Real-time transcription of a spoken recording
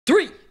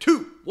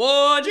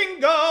War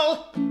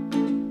jingle!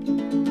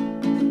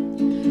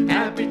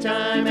 Happy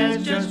time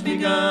has just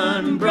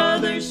begun.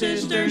 Brother,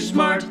 sister,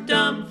 smart,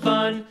 dumb,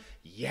 fun.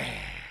 Yeah!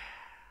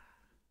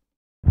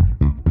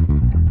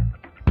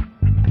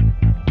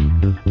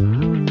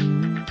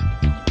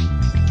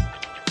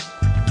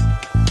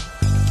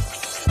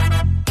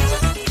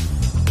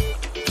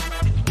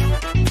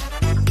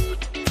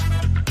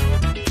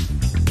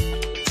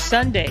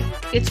 Sunday.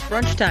 It's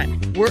brunch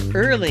time. We're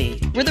early.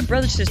 We're the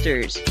Brother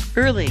Sisters.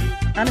 Early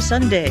on a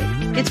Sunday.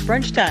 It's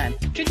brunch time.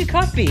 Drinking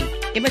coffee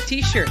in my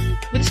t-shirt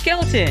with a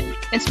skeleton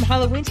and some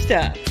Halloween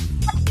stuff.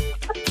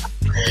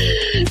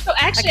 So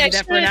actually, I can do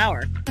that for an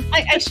hour.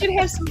 I should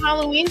have some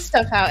Halloween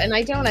stuff out, and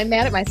I don't. I'm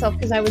mad at myself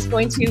because I was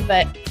going to,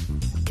 but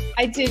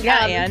I did.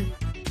 Yeah, and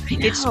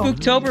it's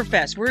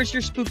Spooktoberfest. Where's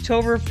your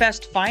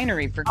Spooktoberfest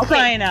finery for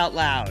crying out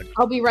loud?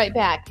 I'll be right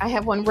back. I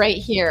have one right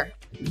here.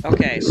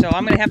 Okay, so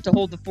I'm going to have to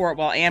hold the fort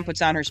while Ann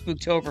puts on her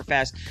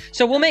Spooktoberfest.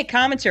 So we'll make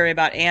commentary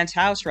about Ann's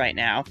house right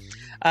now.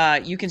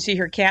 You can see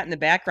her cat in the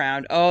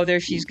background. Oh, there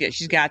she's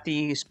got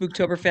the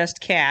Spooktoberfest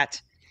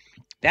cat.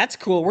 That's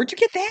cool. Where'd you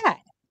get that?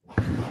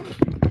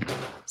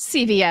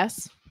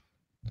 CVS.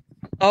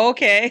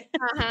 Okay.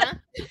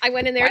 I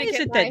went in there to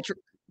get my...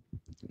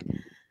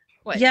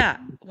 What? Yeah.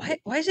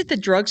 Why is it the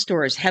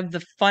drugstores have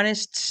the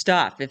funnest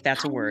stuff, if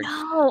that's a word?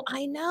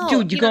 I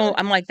know. Dude,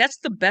 I'm like, that's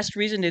the best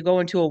reason to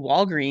go into a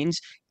Walgreens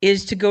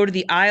is to go to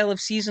the aisle of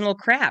seasonal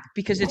crap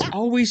because it's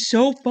always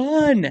so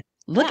fun.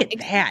 Look at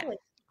that.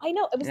 I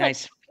know. It was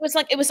nice.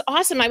 It was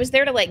awesome. I was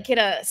there to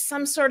get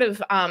some sort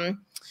of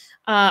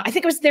I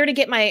think I was there to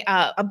get my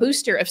a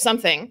booster of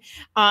something.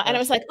 And I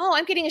was like, oh,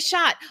 I'm getting a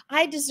shot.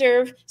 I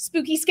deserve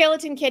Spooky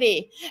Skeleton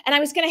Kitty. And I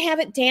was going to have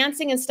it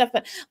dancing and stuff.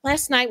 But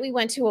last night we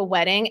went to a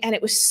wedding and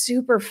it was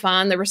super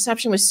fun. The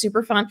reception was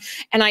super fun.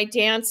 And I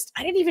danced.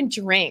 I didn't even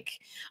drink.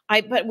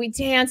 But we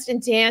danced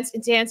and danced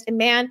and danced. And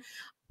man,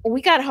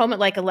 we got home at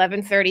like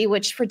 11:30,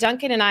 which for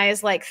Duncan and I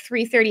is like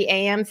 3:30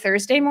 a.m.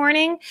 Thursday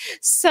morning.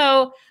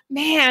 So,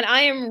 man,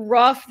 I am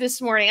rough this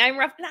morning. I'm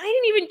rough. And I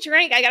didn't even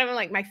drink. I got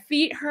like my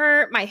feet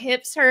hurt, my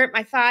hips hurt,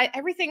 my thigh,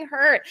 everything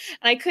hurt.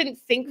 And I couldn't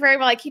think very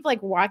well. I keep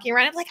like walking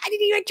around. I'm like, I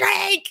didn't even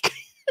drink.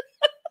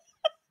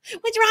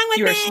 What's wrong with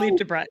me? You are sleep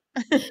deprived.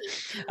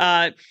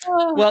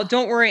 Well,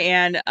 don't worry,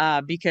 Ann,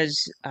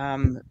 because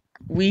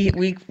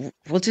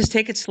we'll just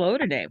take it slow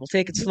today. We'll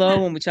take it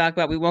slow when we talk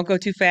about. We won't go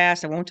too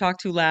fast. I won't talk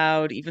too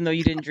loud, even though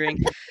you didn't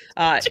drink.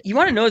 You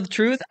want to know the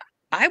truth?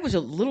 I was a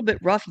little bit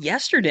rough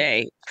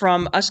yesterday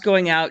from us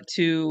going out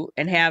to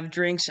and have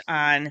drinks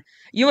on.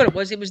 You know what it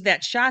was? It was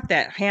that shot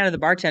that Hannah, the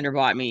bartender,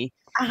 bought me.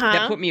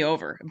 That put me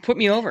over.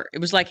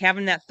 It was like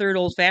having that third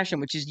old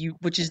fashioned, which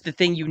is the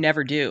thing you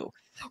never do.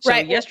 So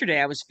yesterday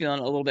I was feeling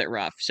a little bit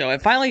rough. So I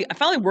finally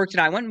worked it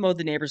out. I went and mowed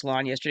the neighbor's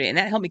lawn yesterday, and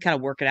that helped me kind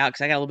of work it out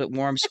because I got a little bit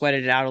warm,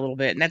 sweated it out a little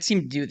bit, and that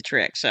seemed to do the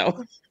trick.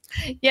 So.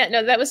 Yeah,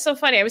 no, that was so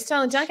funny. I was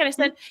telling Duncan, I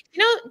said,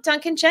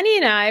 Duncan, Jenny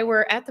and I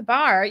were at the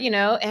bar,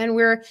 and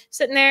we're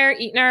sitting there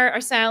eating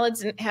our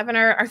salads and having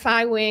our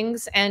thigh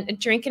wings and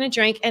drinking a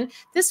drink. And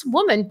this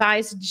woman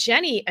buys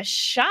Jenny a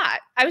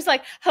shot. I was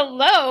like,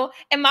 hello,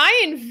 am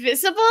I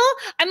invisible?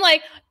 I'm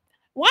like,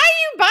 why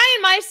are you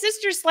buying my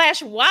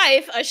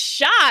sister/wife a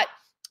shot,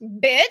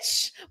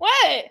 bitch?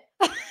 What?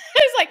 I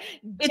was like,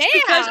 damn.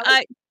 It's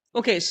because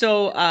Okay,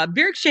 so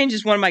Beer Exchange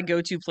is one of my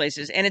go-to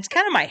places, and it's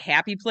kind of my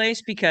happy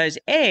place because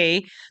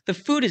A, the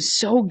food is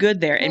so good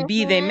there, and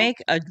B, they make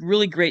a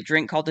really great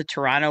drink called the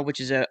Toronto, which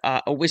is a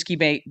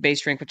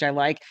whiskey-based drink, which I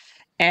like.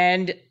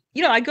 And,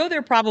 I go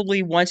there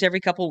probably once every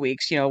couple of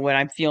weeks, when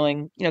I'm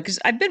feeling, because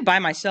I've been by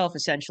myself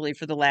essentially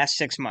for the last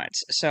 6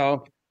 months.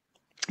 So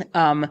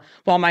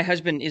while my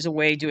husband is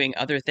away doing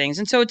other things.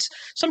 And so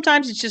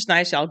sometimes it's just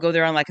nice. I'll go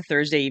there on like a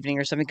Thursday evening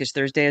or something because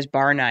Thursday is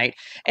bar night.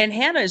 And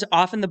Hannah is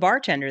often the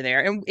bartender there.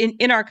 And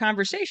in our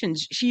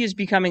conversations, she is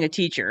becoming a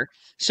teacher.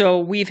 So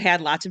we've had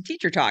lots of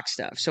teacher talk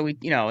stuff. So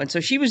and so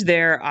she was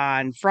there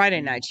on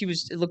Friday night.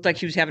 It looked like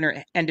she was having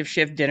her end of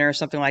shift dinner or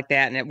something like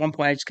that. And at one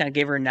point I just kind of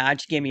gave her a nod.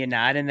 She gave me a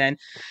nod. And then,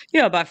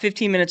 about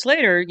 15 minutes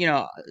later,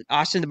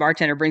 Austin, the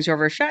bartender, brings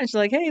over a shot. And she's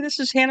like, hey, this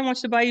is Hannah wants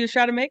to buy you a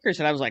shot of Makers.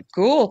 And I was like,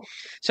 cool.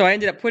 So I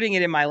ended up putting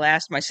it in my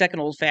second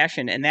old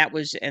fashioned, and then I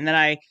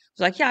was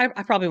like, yeah,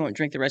 I probably won't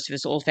drink the rest of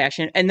this old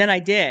fashioned, and then I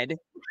did.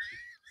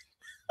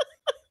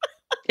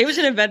 It was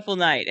an eventful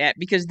night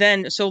because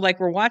then, so like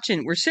we're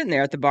sitting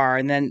there at the bar,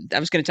 and then I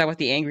was going to talk about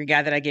the angry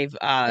guy that I gave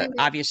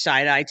obvious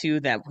side eye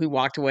to, that we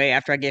walked away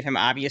after I gave him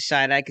obvious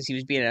side eye because he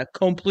was being a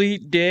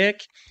complete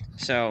dick.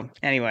 So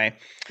anyway,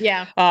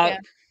 yeah.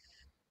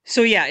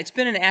 So yeah, it's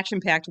been an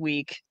action-packed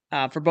week.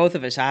 For both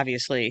of us,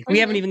 obviously. We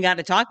haven't even gotten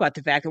to talk about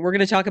the fact that we're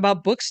going to talk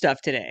about book stuff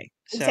today.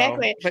 So,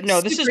 exactly. But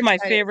no, this is my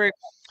favorite.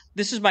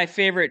 This is my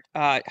favorite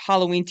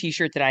Halloween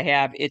T-shirt that I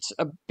have. It's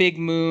a big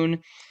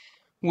moon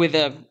with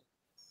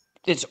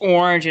it's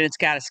orange and it's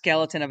got a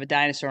skeleton of a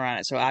dinosaur on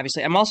it. So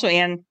obviously, I'm also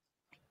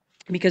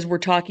because we're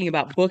talking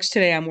about books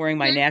today. I'm wearing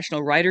my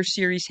National Writer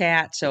Series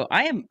hat, so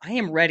I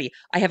am ready.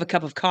 I have a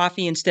cup of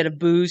coffee instead of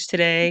booze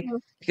today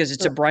because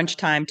it's a brunch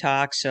time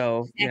talk.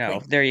 So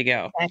there you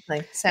go.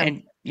 Exactly.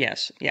 So.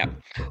 Yes. Yeah.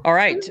 All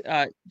right.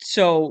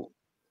 So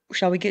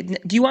shall we get?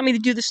 Do you want me to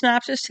do the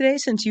synopsis today,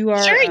 since you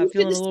are Sure, you do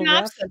feeling the a little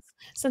rough? synopsis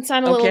since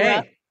I'm a little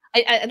rough.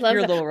 Okay, I love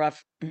you're a the little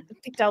rough.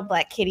 picked all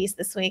black kitties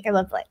this week. I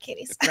love black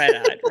kitties. Right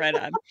on. Right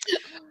on.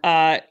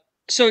 Uh,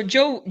 so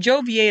Joe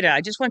Vieta,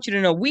 I just want you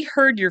to know we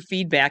heard your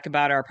feedback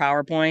about our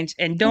PowerPoints,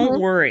 and don't Mhm,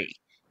 worry,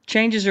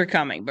 changes are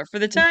coming. But for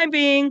the time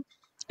being,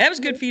 that was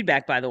good mhm.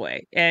 feedback, by the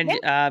way. Yeah.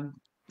 And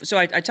so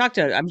I talked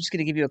to. I'm just going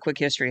to give you a quick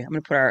history. I'm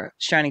going to put our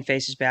shining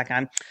faces back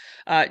on.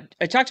 I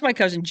talked to my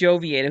cousin Joe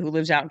Vieta, who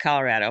lives out in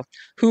Colorado,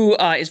 who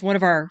is one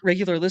of our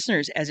regular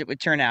listeners, as it would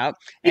turn out,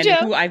 Hey, and Joe.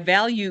 who I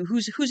value,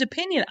 whose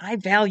opinion I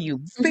value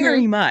Mhm.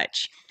 very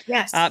much.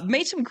 Yes.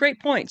 Made some great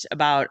points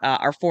about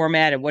our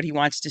format and what he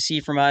wants to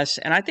see from us,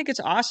 and I think it's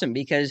awesome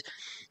because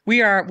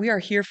we are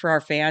here for our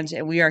fans,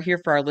 and we are here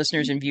for our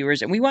listeners and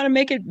viewers, and we want to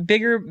make it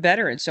bigger,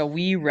 better, and so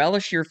we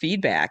relish your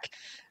feedback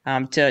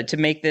to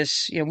make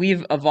this.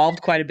 We've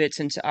evolved quite a bit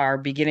since our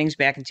beginnings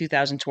back in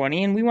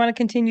 2020, and we want to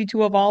continue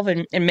to evolve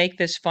and make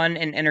this fun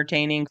and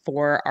entertaining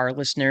for our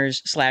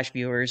listeners slash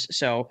viewers.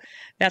 So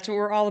that's what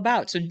we're all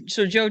about.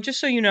 So Joe, just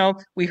so you know,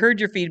 we heard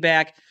your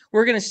feedback.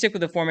 We're going to stick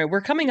with the format.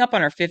 We're coming up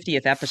on our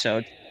 50th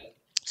episode.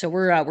 So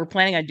we're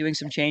planning on doing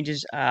some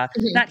changes, Mhm.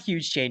 not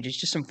huge changes,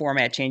 just some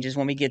format changes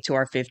when we get to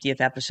our 50th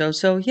episode.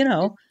 So,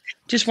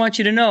 just want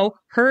you to know,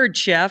 herd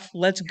chef,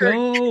 let's Sure.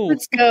 go.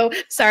 Let's go.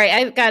 Sorry,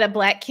 I've got a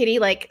black kitty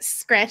like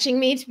scratching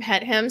me to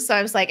pet him, so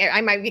I was like,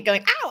 I might be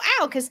going, ow,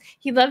 ow, because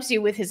he loves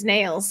you with his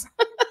nails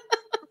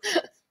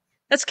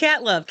That's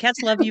cat love.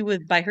 Cats love you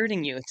by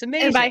hurting you. It's and by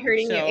amazing.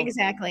 hurting you. So,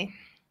 Exactly.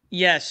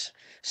 yes.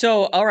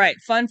 So, all right.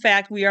 Fun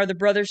fact, we are the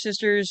Brother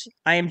Sisters.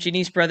 I am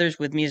Janice Brothers.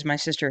 With me is my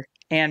sister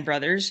Ann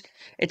Brothers.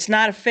 It's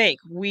not a fake.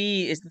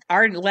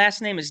 Our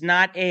last name is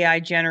not AI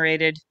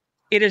generated.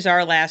 It is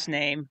our last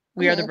name.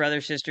 We are the Mhm.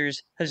 Brother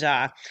Sisters.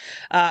 Huzzah.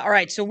 All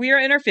right. So we are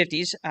in our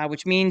 50s,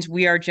 which means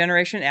we are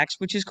Generation X,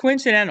 which is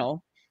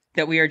coincidental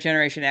that we are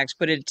Generation X,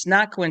 but it's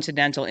not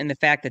coincidental in the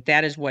fact that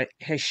that is what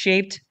has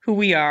shaped who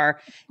we are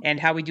and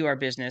how we do our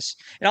business.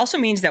 It also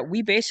means that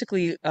we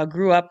basically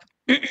grew up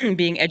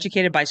being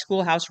educated by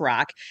Schoolhouse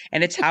Rock,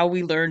 and it's how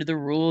we learned the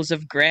rules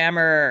of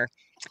grammar.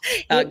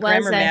 It was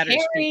Grammar a matters,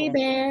 hairy people.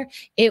 bear.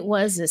 It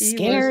was a He was a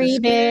scary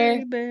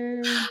bear. scary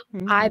bear.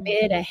 I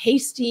made a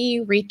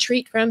hasty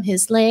retreat from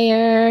his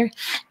lair,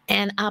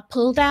 and I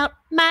pulled out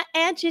my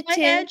My adjective.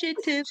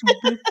 adjectives.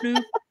 Bloop,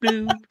 bloop,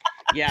 bloop.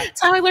 Yeah.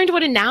 That's how I learned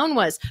what a noun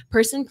was: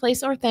 person,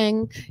 place, or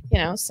thing.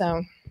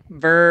 So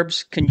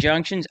Verbs,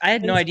 conjunctions. I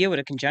had no idea what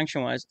a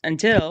conjunction was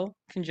until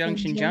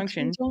conjunction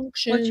conjunction,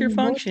 junction. What's your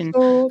junction, what's function?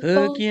 your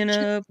Hooking function?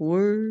 up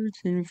words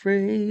and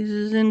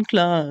phrases and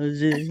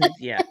clauses.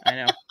 Yeah, I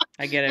know.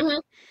 I get it.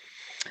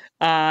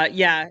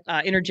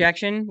 Mhm,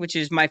 Interjection, which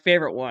is my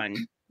favorite one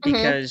mhm.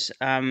 because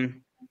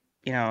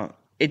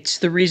it's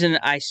the reason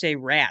I say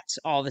rats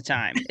all the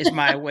time. Is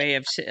my way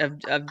of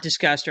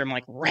disgust, or I'm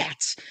like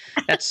rats.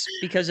 That's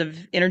because of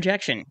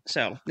interjection.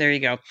 So there you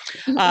go.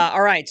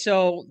 All right,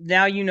 so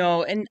now you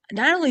know, and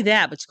not only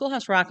that, but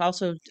Schoolhouse Rock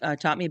also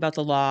taught me about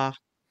the law,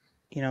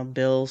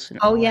 bills and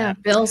Oh all yeah,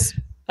 that. bills.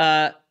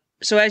 Uh,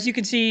 so as you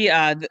can see,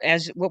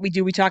 as what we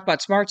do, we talk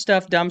about smart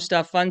stuff, dumb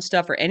stuff, fun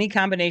stuff, or any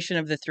combination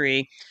of the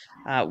three.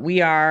 We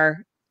are,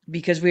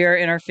 because we are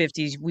in our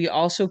 50s, we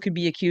also could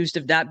be accused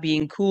of not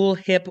being cool,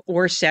 hip,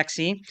 or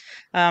sexy.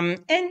 And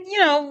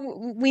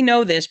we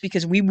know this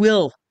because we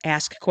will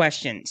ask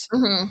questions.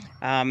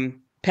 Mhm,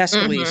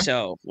 Peskily mhm.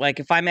 so. Like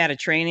if I'm at a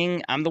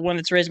training, I'm the one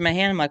that's raising my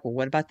hand. I'm like, well,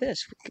 what about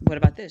this? What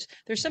about this?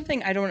 There's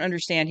something I don't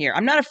understand here.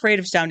 I'm not afraid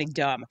of sounding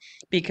dumb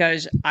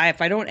because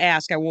if I don't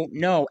ask, I won't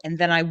know, and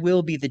then I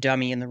will be the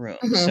dummy in the room.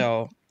 Mhm.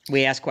 So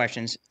we ask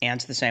questions, and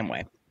it's the same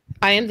way.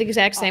 I am the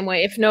exact same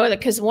way. If no other,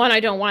 because one, I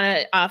don't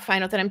want to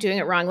find out that I'm doing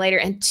it wrong later,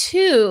 and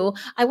two,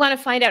 I want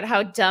to find out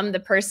how dumb the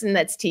person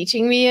that's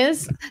teaching me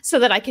is, so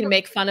that I can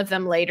make fun of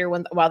them later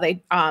when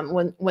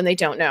they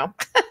don't know.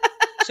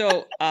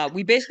 So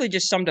we basically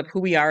just summed up who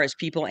we are as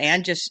people,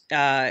 and just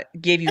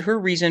gave you her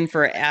reason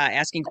for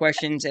asking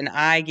questions, and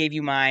I gave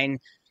you mine.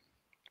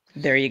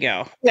 There you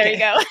go. There you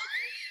go.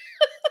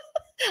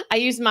 I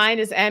use mine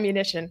as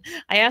ammunition.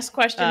 I ask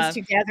questions Uh,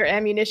 to gather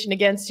ammunition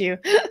against you.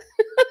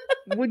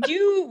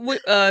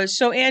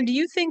 So Anne, do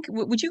you think,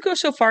 would you go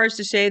so far as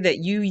to say that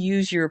you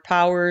use your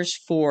powers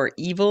for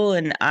evil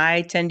and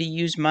I tend to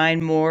use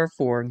mine more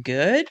for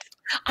good?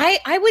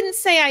 I wouldn't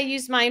say I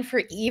use mine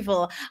for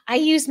evil. I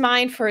use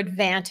mine for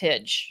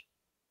advantage.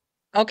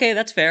 Okay,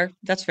 that's fair.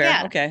 That's fair.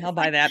 Yeah. Okay, I'll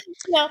buy that.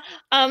 No,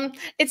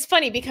 it's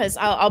funny because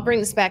I'll bring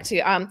this back to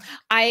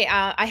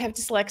I have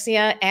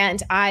dyslexia,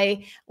 and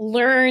I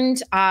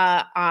learned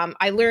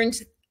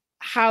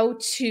how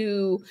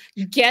to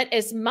get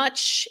as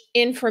much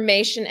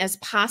information as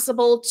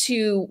possible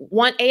to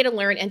A, to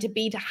learn, and to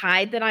B, to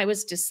hide that I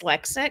was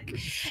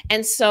dyslexic.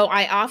 And so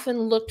I often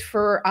looked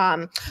for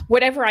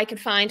whatever I could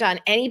find on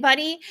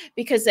anybody,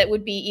 because that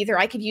would be either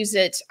I could use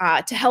it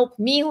to help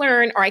me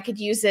learn, or I could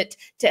use it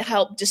to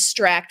help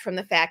distract from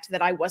the fact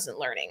that I wasn't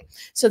learning.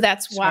 So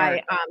that's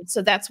why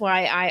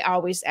I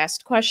always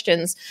asked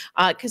questions,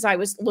 because I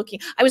was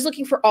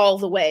looking for all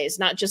the ways,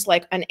 not just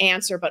like an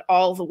answer, but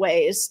all the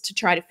ways to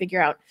try to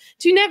figure out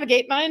to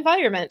navigate my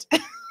environment.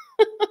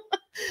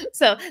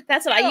 So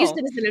that's what I used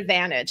it as an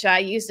advantage.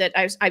 I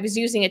was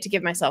using it to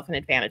give myself an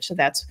advantage. So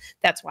that's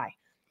why.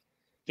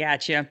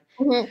 Gotcha.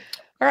 Mm-hmm.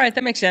 All right,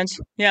 that makes sense.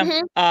 Yeah.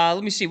 Mm-hmm.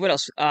 Let me see what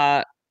else.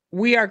 Our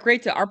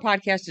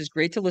podcast is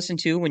great to listen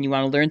to when you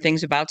want to learn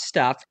things about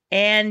stuff,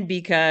 and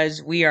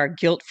because we are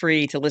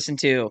guilt-free to listen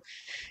to.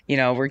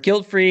 We're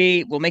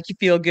guilt-free. We'll make you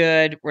feel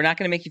good. We're not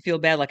going to make you feel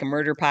bad like a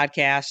murder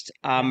podcast.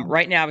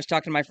 Right now, I was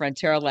talking to my friend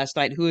Tara last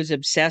night, who is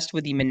obsessed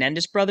with the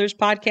Menendez Brothers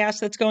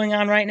podcast that's going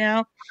on right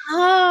now.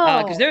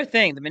 Oh, because they're a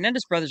thing. The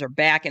Menendez Brothers are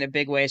back in a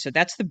big way. So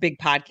that's the big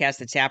podcast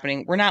that's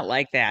happening. We're not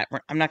like that.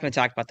 I'm not going to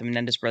talk about the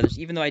Menendez Brothers,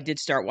 even though I did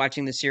start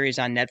watching the series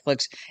on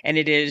Netflix, and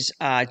it is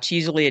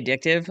cheesily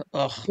addictive.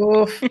 Ugh.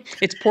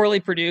 It's poorly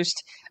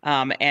produced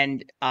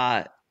and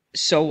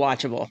so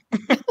watchable.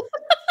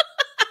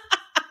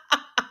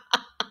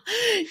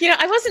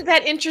 I wasn't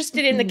that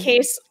interested in the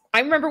case.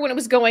 I remember when it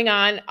was going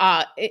on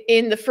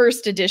in the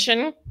first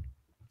edition,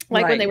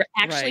 like when they were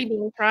actually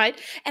being tried.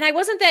 And I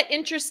wasn't that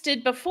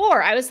interested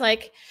before. I was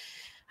like,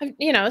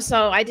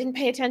 so I didn't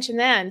pay attention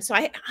then. So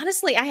I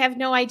have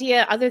no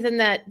idea, other than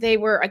that they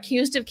were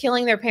accused of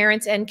killing their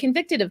parents and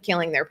convicted of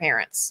killing their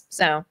parents.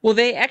 So, well,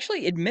 they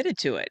actually admitted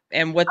to it.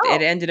 And what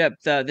it ended up,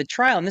 the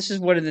trial, and this is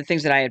one of the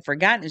things that I had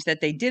forgotten, is that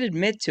they did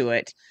admit to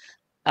it.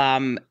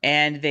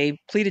 And they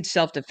pleaded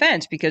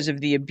self-defense because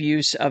of the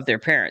abuse of their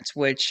parents,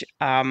 which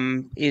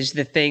is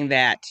the thing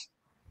that,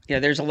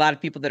 there's a lot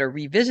of people that are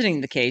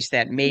revisiting the case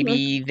that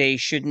maybe they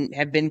shouldn't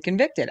have been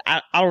convicted.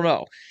 I don't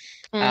know.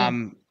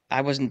 I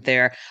wasn't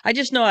there. I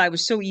just know I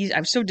was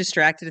so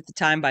distracted at the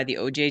time by the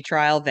OJ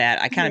trial that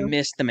I kind of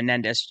missed the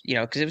Menendez,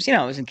 because it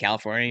was in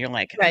California. You're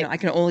like, I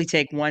can only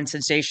take one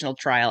sensational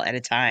trial at a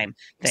time.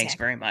 Thanks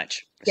very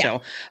much. Yeah.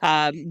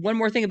 So one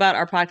more thing about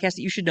our podcast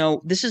that you should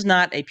know: this is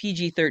not a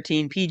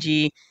PG-13,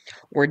 PG,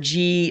 or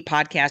G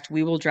podcast.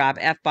 We will drop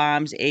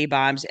F-bombs,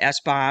 A-bombs,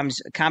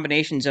 S-bombs,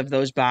 combinations of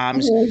those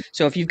bombs.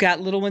 So if you've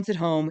got little ones at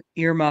home,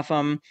 earmuff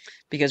them,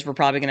 because we're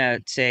probably going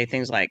to say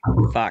things like,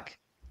 fuck.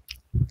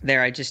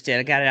 There, I just did.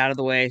 I got it out of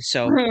the way.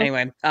 So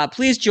anyway,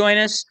 please join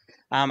us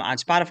on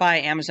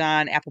Spotify,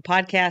 Amazon, Apple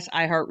Podcasts,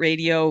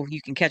 iHeartRadio. You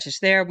can catch us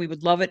there. We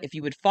would love it if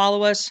you would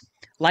follow us,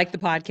 like the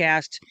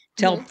podcast,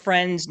 tell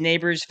friends,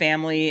 neighbors,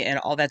 family, and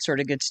all that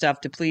sort of good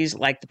stuff to please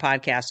like the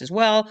podcast as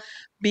well,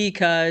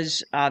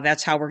 because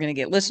that's how we're going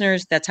to get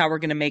listeners. That's how we're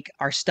going to make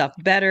our stuff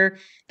better.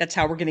 That's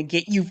how we're going to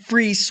get you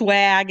free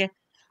swag.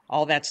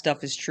 All that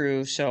stuff is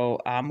true. So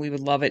we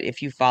would love it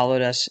if you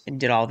followed us and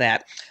did all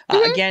that.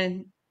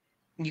 Again,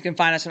 you can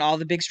find us on all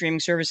the big streaming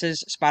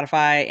services: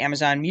 Spotify,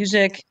 Amazon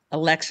Music.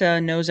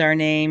 Alexa knows our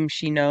name.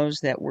 She knows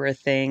that we're a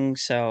thing.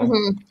 So,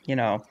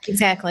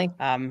 Exactly.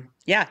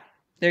 Yeah,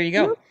 there you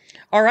go.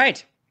 All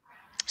right.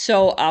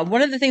 So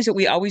one of the things that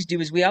we always do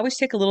is we always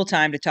take a little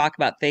time to talk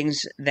about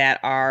things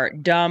that are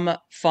dumb,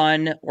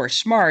 fun, or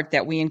smart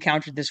that we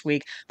encountered this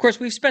week. Of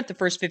course, we've spent the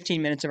first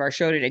 15 minutes of our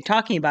show today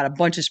talking about a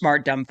bunch of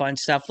smart, dumb, fun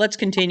stuff. Let's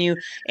continue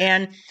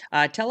and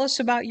tell us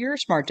about your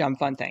smart, dumb,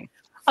 fun thing.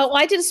 Oh, well,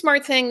 I did a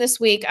smart thing this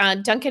week.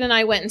 Duncan and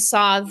I went and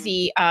saw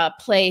the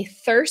play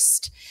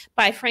Thirst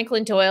by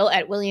Franklin Doyle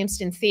at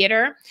Williamston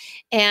Theater.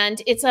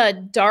 And it's a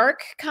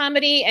dark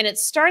comedy, and it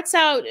starts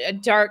out a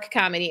dark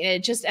comedy and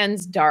it just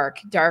ends dark.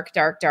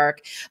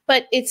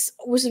 But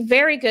was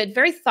very good,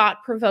 very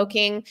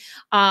thought-provoking.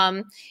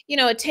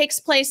 It takes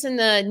place in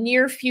the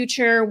near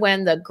future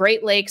when the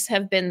Great Lakes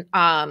have been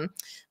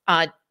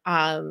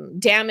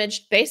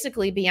damaged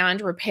basically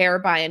beyond repair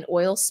by an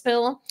oil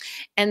spill,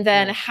 and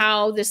then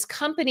how this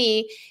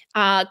company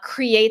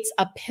creates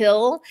a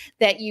pill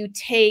that you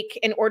take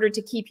in order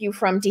to keep you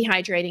from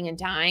dehydrating and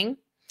dying,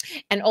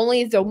 and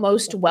only the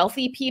most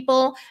wealthy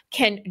people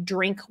can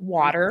drink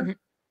water.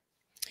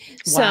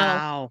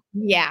 Wow.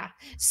 So, yeah.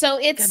 So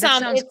it's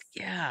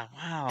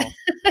wow.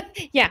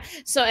 Yeah.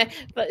 So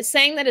but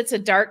saying that it's a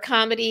dark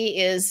comedy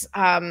is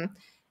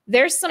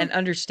there's some an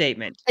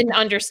understatement.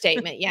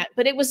 Yeah.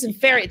 But it was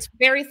it's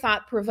very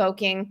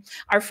thought-provoking.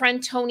 Our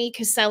friend Tony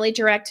Caselli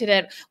directed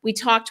it. We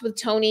talked with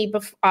Tony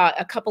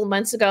a couple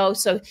months ago.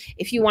 So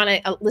if you want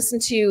to listen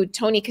to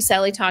Tony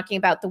Caselli talking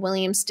about the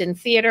Williamston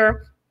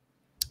Theater,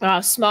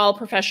 small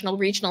professional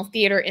regional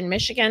theater in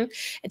Michigan.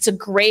 It's a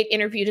great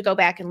interview to go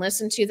back and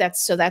listen to.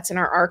 That's in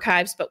our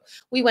archives. But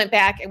we went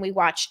back and we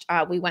watched.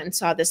 We went and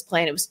saw this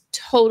play, and it was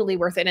totally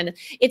worth it. And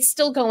it's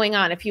still going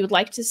on. If you would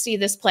like to see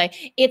this play,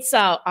 it's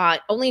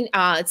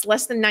it's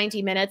less than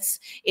 90 minutes.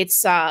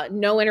 It's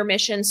no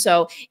intermission,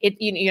 so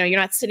you're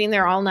not sitting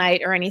there all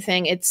night or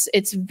anything.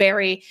 It's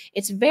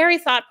very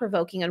thought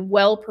provoking and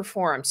well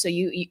performed. So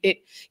you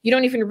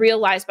don't even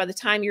realize by the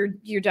time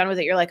you're done with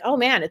it, you're like, oh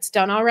man, it's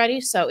done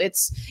already. So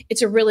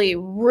it's a really,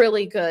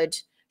 really good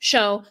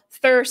show.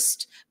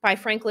 Thirst by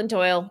Franklin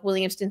Doyle,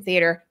 Williamston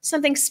Theater.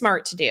 Something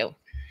smart to do.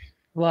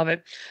 Love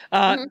it.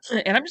 And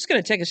I'm just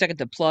going to take a second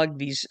to plug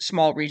these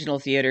small regional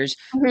theaters.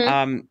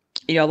 A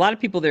lot of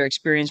people, their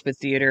experience with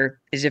theater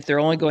is if they're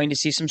only going to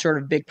see some sort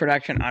of big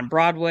production on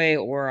Broadway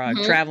or a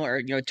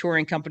traveling or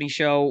touring company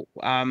show.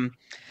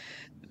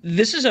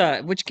 This is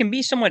which can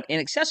be somewhat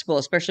inaccessible,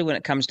 especially when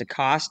it comes to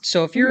cost.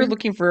 So if you're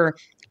looking for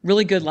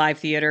really good live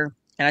theater,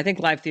 and I think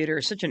live theater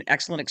is such an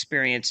excellent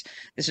experience.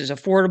 This is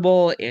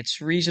affordable.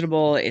 It's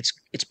reasonable. It's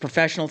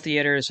professional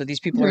theater. So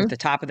these people are at the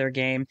top of their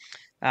game.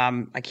 So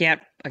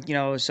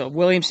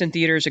Williamston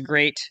Theater is a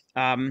great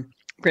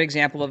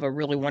example of a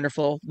really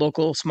wonderful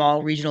local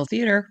small regional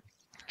theater.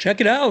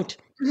 Check it out.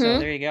 So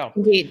there you go.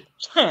 Indeed.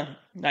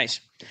 Nice.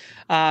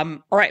 All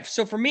right.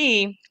 So for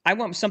me, I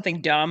went with something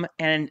dumb,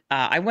 and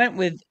I went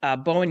with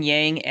Bowen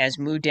Yang as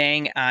Moo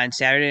Dang on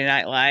Saturday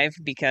Night Live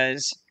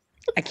because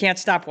I can't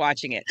stop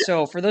watching it.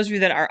 So for those of you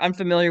that are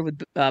unfamiliar with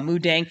Moo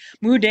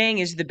Dang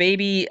is the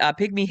baby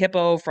pygmy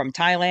hippo from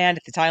Thailand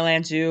at the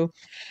Thailand Zoo.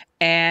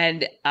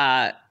 And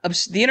the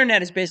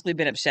internet has basically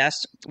been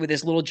obsessed with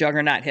this little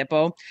juggernaut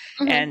hippo.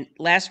 And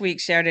last week,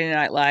 Saturday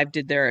Night Live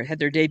had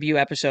their debut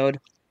episode.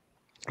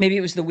 Maybe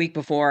it was the week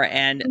before.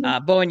 And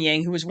Bowen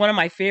Yang, who was one of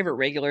my favorite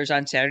regulars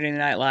on Saturday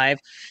Night Live,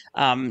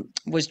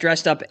 was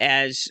dressed up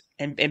as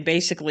and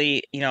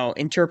basically,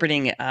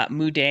 interpreting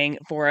Moo Dang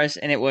for us.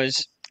 And it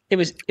was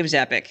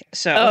epic.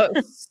 So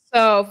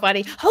so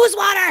funny. Hose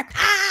water.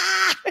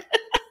 Ah!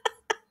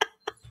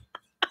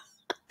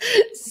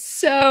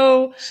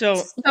 So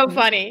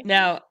funny.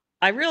 Now,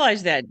 I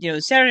realize that,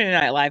 Saturday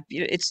Night Live,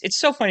 it's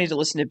so funny to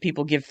listen to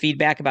people give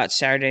feedback about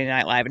Saturday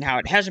Night Live and how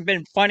it hasn't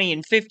been funny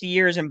in 50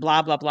 years and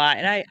blah, blah, blah.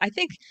 And I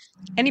think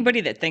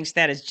anybody that thinks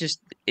that is just,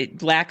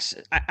 it lacks,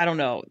 I don't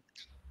know.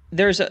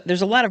 There's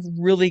a lot of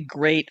really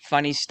great,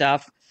 funny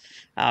stuff.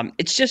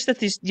 It's just that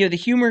the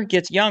humor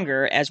gets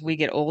younger as we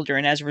get older.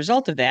 And as a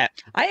result of that,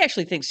 I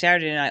actually think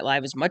Saturday Night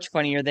Live is much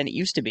funnier than it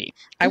used to be.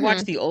 I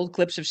watch the old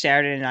clips of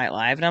Saturday Night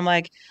Live and I'm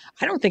like,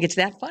 I don't think it's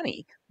that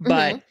funny,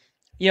 but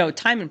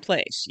time and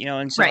place,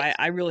 and so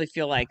I really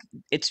feel like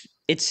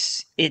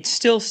it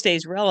still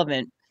stays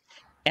relevant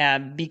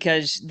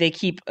because they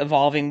keep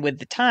evolving with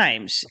the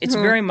times. It's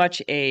very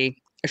much a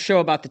show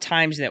about the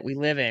times that we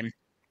live in.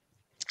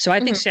 So I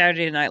think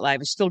Saturday Night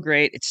Live is still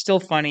great. It's still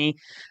funny.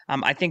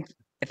 I think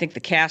the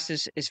cast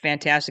is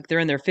fantastic. They're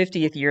in their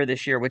 50th year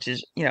this year, which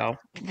is,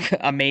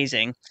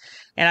 amazing.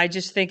 And I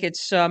just think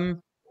it's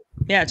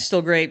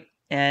still great.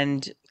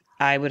 And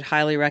I would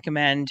highly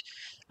recommend.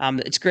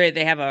 It's great.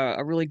 They have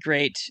a really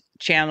great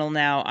channel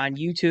now on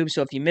YouTube.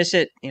 So if you miss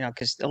it,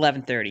 because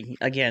 11:30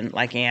 again,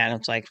 like Ann,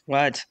 it's like,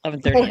 what?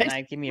 11:30 at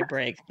night? Give me a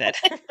break.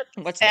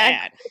 What's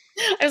that?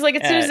 I was like,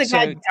 as soon as it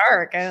got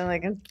dark,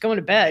 I'm going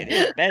to bed. It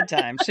is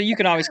bedtime. So you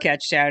can always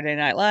catch Saturday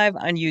Night Live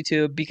on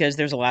YouTube because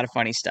there's a lot of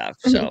funny stuff.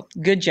 So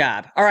good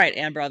job. All right,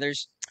 Ann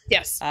Brothers.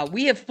 Yes.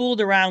 We have fooled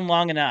around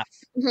long enough.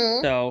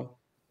 So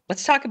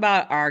let's talk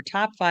about our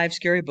top 5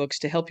 scary books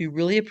to help you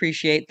really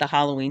appreciate the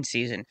Halloween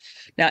season.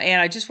 Now,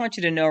 Ann, I just want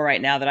you to know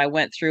right now that I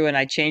went through and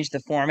I changed the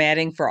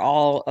formatting for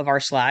all of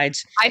our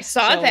slides. I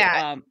saw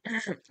that.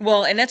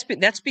 Well, and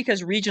that's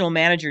because regional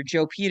manager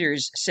Joe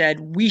Peters said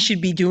we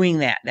should be doing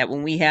that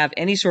when we have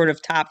any sort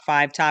of top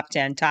 5, top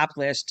 10, top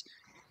list,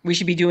 we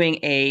should be doing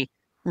a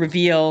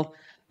reveal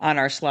on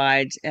our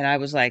slides. And I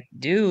was like,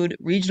 dude,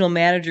 regional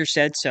manager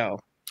said so.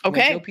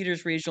 Okay. When Joe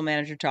Peters, regional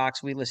manager,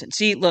 talks, we listen.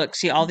 See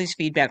all these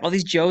feedback, all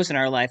these Joes in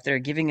our life that are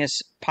giving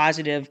us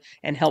positive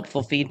and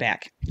helpful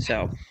feedback.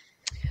 So,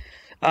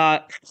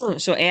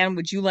 Ann,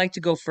 would you like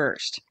to go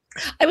first?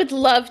 I would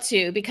love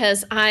to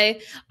because I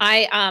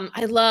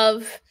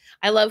love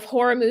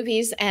horror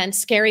movies and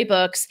scary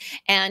books,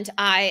 and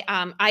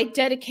I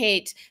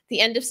dedicate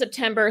the end of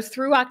September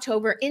through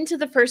October into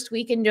the first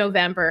week in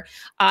November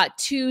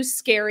to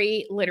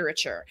scary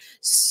literature.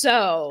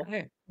 So.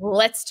 Okay.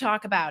 Let's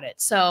talk about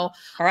it. So all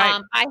right.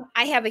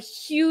 I have a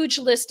huge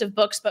list of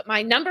books, but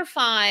my number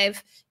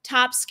 5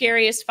 top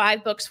scariest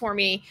 5 books for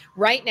me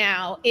right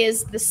now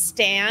is The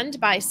Stand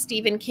by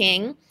Stephen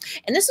King.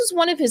 And this is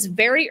one of his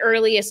very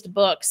earliest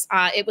books.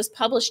 It was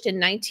published in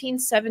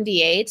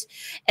 1978.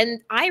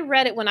 And I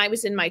read it when I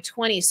was in my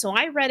 20s. So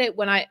I read it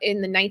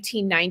in the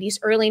 1990s,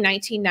 early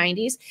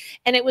 1990s.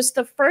 And it was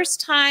the first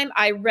time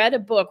I read a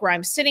book where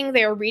I'm sitting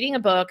there reading a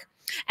book.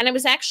 And I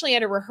was actually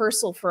at a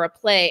rehearsal for a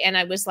play, and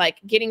I was like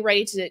getting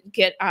ready to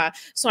get,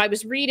 so I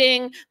was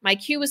reading, my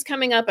cue was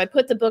coming up. I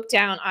put the book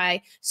down.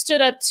 I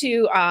stood up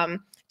to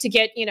to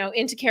get, you know,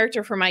 into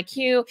character for my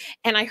cue.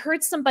 And I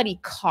heard somebody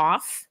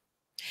cough,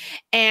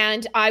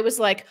 and I was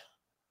like,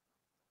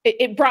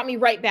 it brought me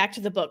right back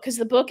to the book, because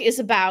the book is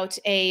about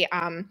a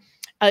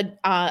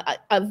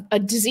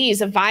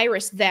disease, a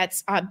virus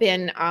that's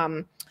been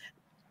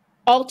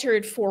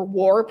altered for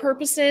war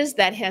purposes,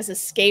 that has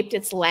escaped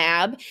its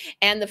lab.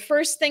 And the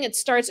first thing it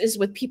starts is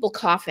with people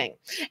coughing.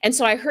 And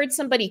so I heard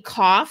somebody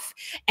cough,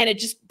 and it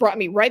just brought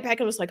me right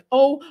back. I was like,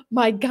 oh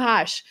my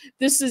gosh,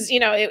 this is, you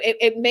know,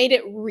 it made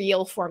it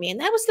real for me. And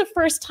that was the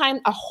first time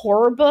a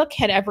horror book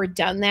had ever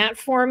done that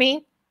for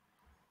me.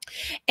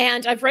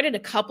 And I've read it a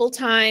couple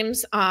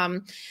times.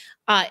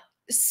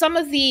 Some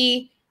of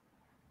the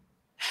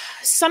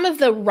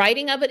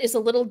writing of it is a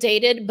little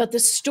dated, but the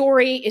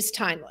story is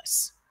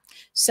timeless.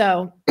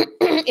 So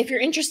if you're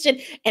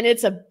interested, and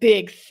it's a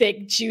big,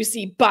 thick,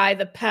 juicy, by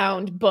the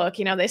pound book,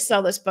 you know, they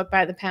sell this book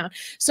by the pound.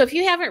 So if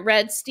you haven't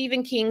read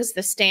Stephen King's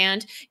The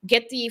Stand,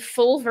 get the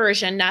full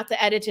version, not the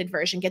edited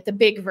version, get the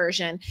big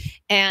version.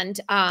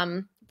 And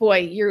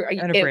boy,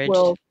 it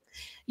will,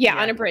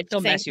 unabridged.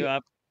 It'll mess you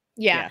up.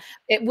 Yeah,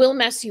 it will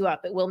mess you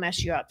up. It will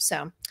mess you up.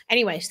 So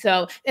anyway,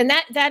 and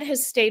that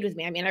has stayed with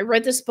me. I mean, I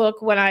read this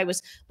book when I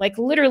was like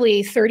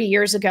literally 30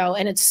 years ago,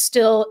 and it's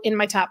still in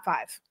my top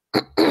 5.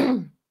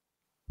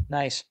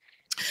 Nice.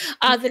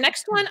 The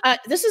next one,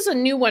 this is a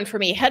new one for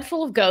me, Head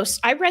Full of Ghosts.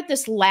 I read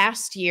this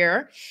last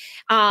year.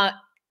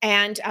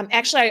 And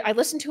actually, I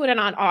listened to it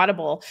on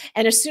Audible,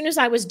 and as soon as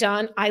I was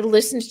done, I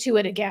listened to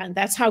it again.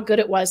 That's how good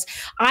it was.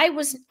 I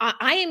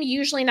am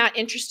usually not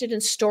interested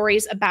in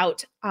stories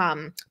about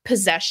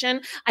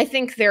possession. I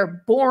think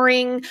they're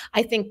boring.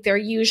 I think they're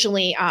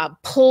usually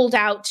pulled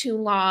out too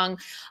long.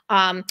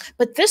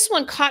 But this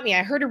one caught me.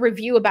 I heard a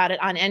review about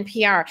it on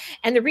NPR,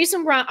 and the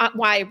reason why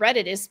I read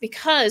it is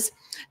because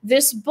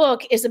this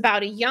book is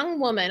about a young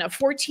woman of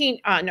 14.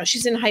 No,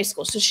 she's in high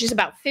school, so she's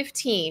about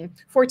 14,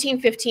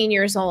 15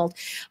 years old,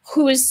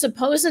 who is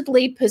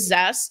supposedly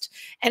possessed,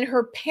 and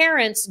her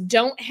parents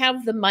don't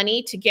have the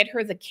money to get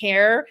her the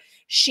care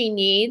she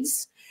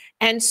needs.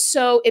 And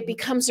so it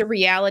becomes a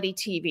reality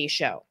TV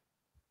show.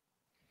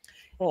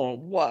 Oh,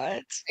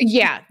 what?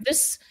 Yeah,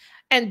 that's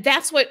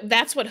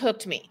what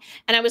hooked me.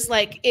 And I was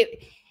like,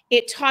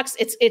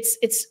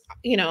 it's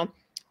you know,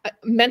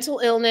 mental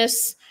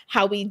illness,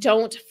 how we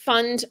don't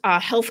fund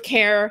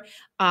healthcare,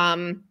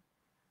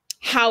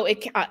 how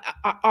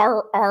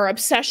our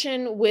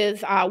obsession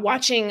with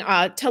watching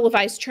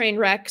televised train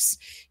wrecks.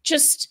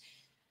 Just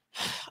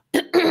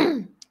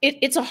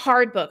it's a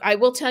hard book. I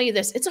will tell you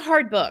this: it's a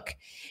hard book,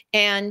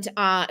 and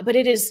but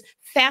it is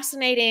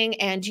fascinating,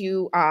 and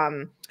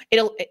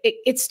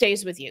it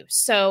stays with you.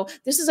 So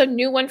this is a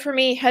new one for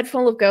me: Head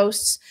Full of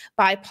Ghosts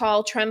by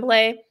Paul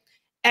Tremblay.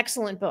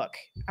 Excellent book.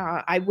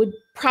 I would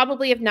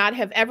probably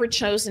have ever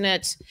chosen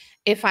it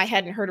if I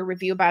hadn't heard a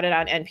review about it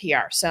on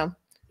NPR. So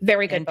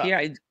very good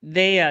NPR, book.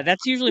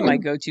 That's usually my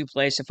go-to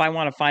place. If I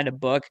want to find a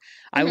book,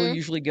 I will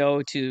usually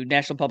go to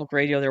National Public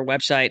Radio, their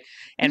website,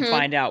 and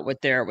find out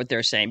what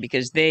they're saying,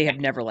 because they have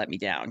never let me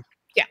down.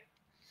 Yeah.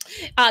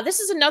 This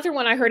is another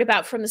one I heard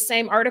about from the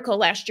same article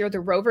last year, The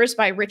Rovers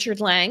by Richard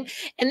Lang.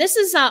 And this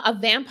is a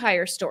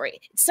vampire story.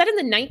 It's set in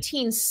the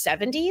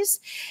 1970s.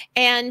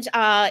 And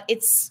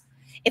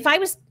if I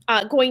was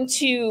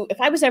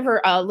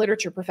ever a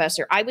literature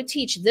professor, I would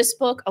teach this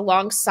book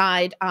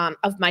alongside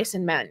Of Mice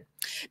and Men,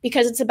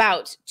 because it's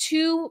about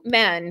two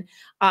men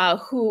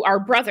who are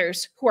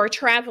brothers who are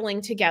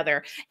traveling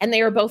together, and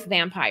they are both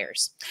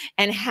vampires,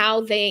 and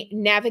how they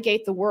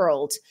navigate the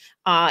world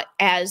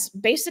as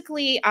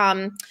basically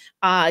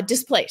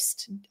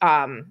displaced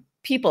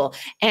people.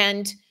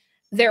 And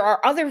there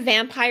are other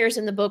vampires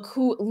in the book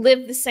who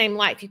live the same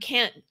life. You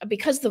can't,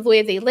 because of the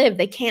way they live,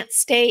 they can't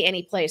stay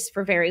any place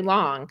for very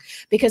long,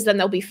 because then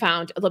they'll be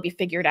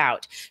figured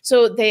out.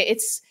 So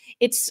it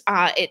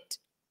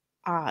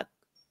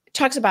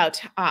talks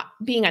about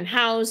being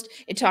unhoused.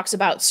 It talks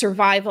about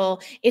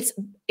survival. It's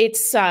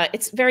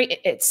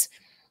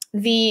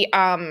the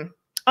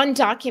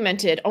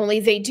undocumented, only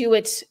they do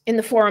it in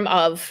the form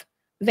of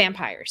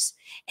vampires.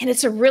 And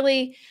it's a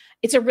really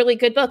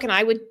good book. And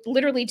I would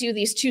literally do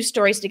these two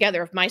stories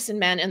together, Of Mice and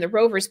Men and The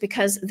Rovers,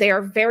 because they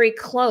are very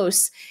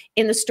close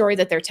in the story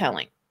that they're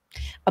telling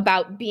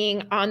about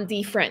being on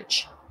the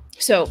fringe.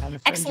 So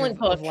excellent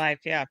book. Of life,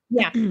 yeah.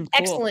 Yeah.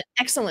 Cool.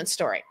 Excellent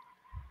story.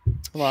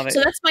 Love it.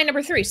 So that's my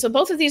number 3. So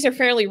both of these are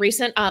fairly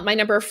recent. My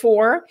number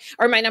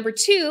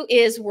 2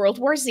 is World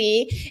War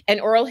Z, an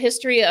oral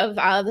history of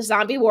the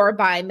zombie war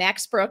by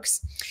Max Brooks.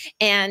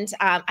 And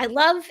I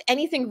love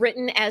anything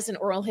written as an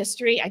oral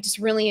history. I just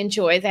really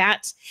enjoy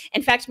that.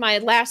 In fact, my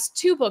last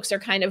 2 books are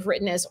kind of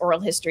written as oral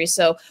history.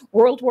 So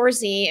World War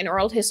Z, an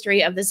oral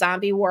history of the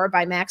zombie war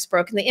by Max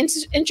Brooks. And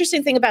the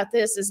interesting thing about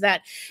this is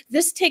that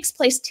this takes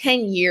place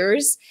 10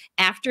 years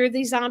after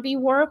the zombie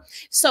war.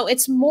 So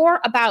it's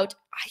more about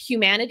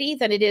humanity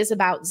than it is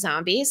about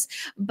zombies.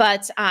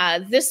 But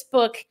this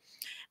book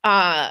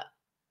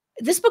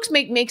this book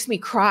makes me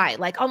cry.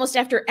 Like almost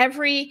after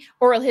every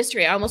oral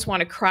history, I almost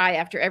want to cry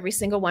after every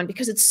single one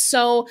because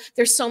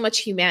there's so much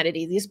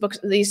humanity.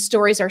 These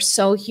stories are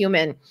so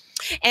human.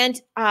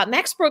 And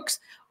Max Brooks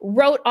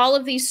wrote all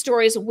of these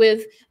stories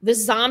with the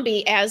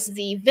zombie as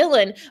the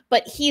villain,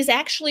 but he's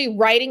actually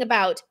writing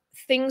about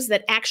things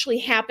that actually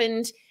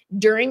happened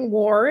during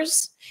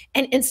wars.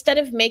 And instead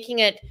of making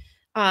it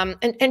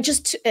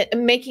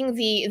making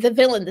the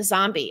villain the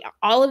zombie,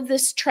 all of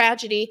this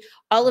tragedy,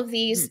 all of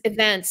these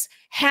events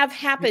have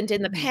happened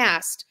in the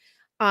past.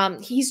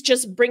 He's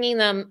just bringing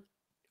them,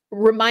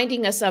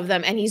 reminding us of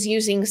them, and he's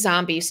using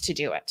zombies to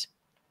do it.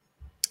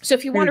 So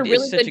if you want a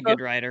really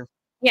good writer.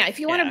 Yeah,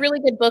 if you want a really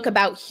good book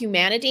about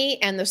humanity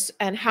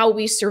and how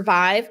we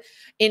survive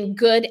in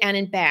good and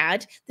in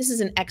bad, this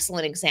is an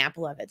excellent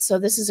example of it. So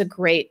this is a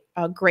great,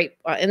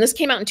 and this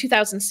came out in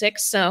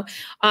 2006. So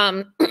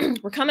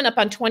we're coming up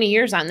on 20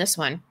 years on this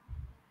one.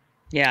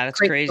 Yeah, that's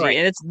crazy. Story.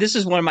 And this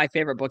is one of my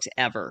favorite books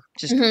ever.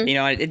 Just, you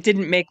know, it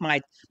didn't make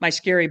my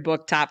scary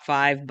book top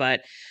 5,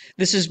 but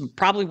this is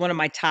probably one of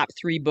my top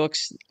 3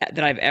 books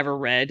that I've ever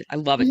read. I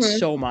love it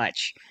so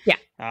much. Yeah.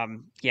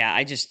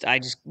 I just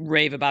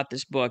rave about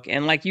this book.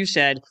 And like you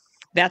said,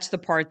 that's the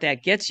part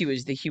that gets you,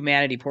 is the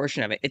humanity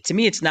portion of it. To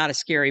me, it's not a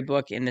scary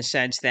book in the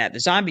sense that the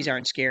zombies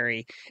aren't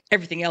scary.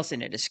 Everything else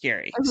in it is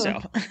scary.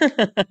 So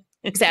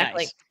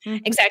Exactly.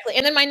 Nice. Exactly.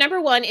 And then my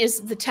number 1 is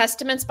The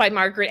Testaments by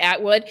Margaret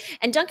Atwood.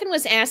 And Duncan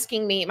was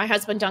asking me, my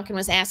husband Duncan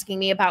was asking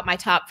me about my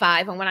top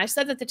 5. And when I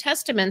said that The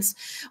Testaments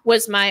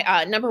was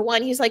my number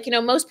 1, he's like, you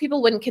know, most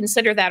people wouldn't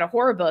consider that a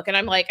horror book. And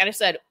I'm like, and I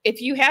said, if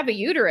you have a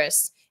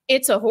uterus,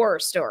 it's a horror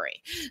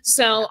story.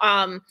 So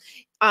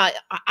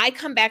I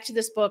come back to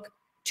this book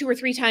 2 or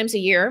 3 times a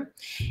year.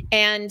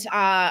 And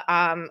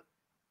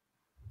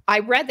I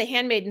read The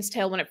Handmaid's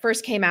Tale when it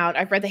first came out.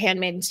 I've read The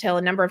Handmaid's Tale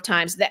a number of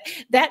times.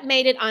 That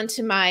made it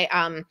onto my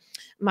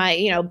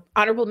my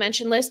honorable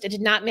mention list. It did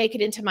not make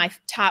it into my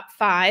top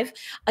 5.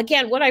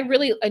 Again, what I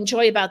really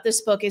enjoy about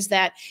this book is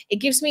that it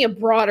gives me a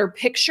broader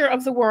picture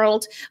of the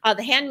world.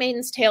 The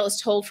Handmaid's Tale is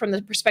told from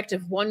the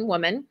perspective of one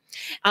woman.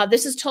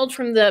 This is told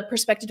from the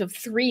perspective of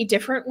 3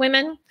 different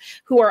women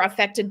who are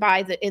affected by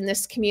in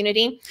this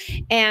community.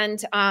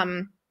 And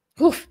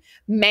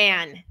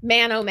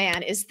man, oh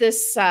man, is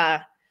this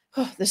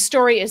the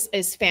story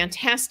is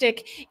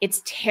fantastic.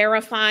 It's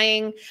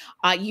terrifying.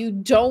 You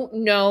don't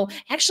know.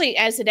 Actually,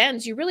 as it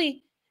ends,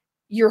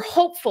 you're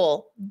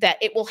hopeful that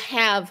it will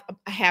have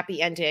a happy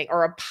ending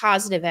or a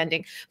positive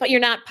ending, but you're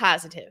not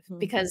positive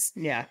because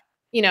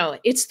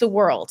it's the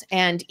world.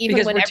 And even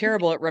because we're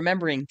terrible at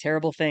remembering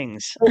terrible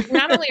things.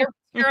 Not only are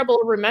we terrible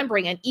at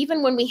remembering, and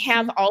even when we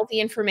have all the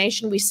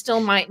information, we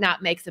still might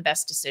not make the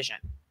best decision.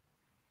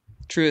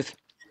 Truth.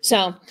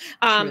 So,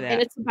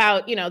 and it's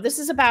about, this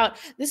is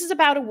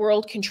about a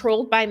world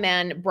controlled by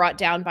men, brought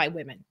down by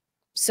women.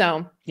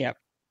 So,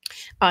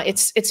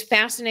 it's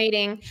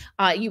fascinating.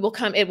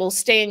 It will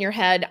stay in your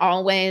head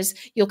always.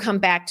 You'll come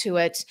back to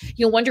it.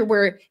 You'll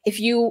wonder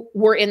if you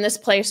were in this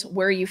place,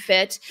 where you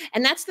fit.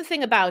 And that's the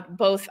thing about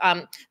both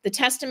The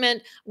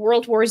Testament,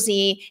 World War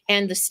Z,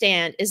 and The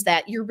Stand, is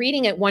that you're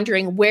reading it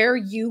wondering where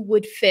you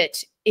would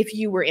fit if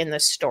you were in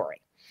this story.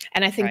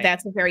 And I think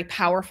that's a very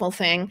powerful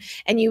thing.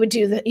 And you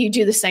do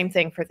the same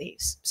thing for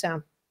these.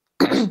 So,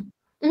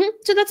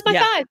 so that's my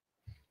 5.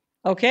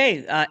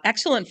 Okay,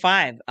 excellent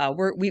 5.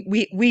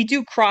 We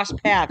do cross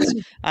paths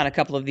on a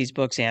couple of these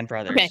books, and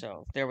brothers. Okay.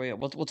 So there we go.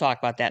 We'll talk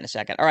about that in a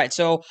second. All right.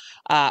 So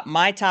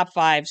my top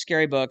 5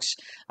 scary books,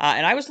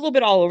 and I was a little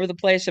bit all over the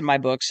place in my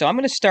books. So I'm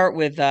going to start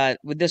with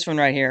this one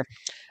right here.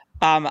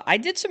 I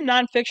did some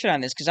nonfiction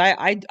on this because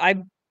I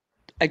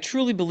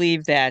truly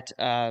believe that.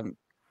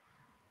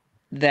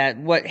 That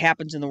what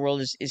happens in the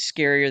world is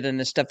scarier than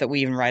the stuff that we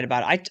even write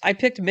about. I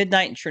picked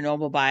Midnight in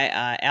Chernobyl by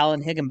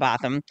Alan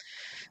Higginbotham.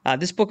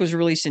 This book was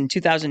released in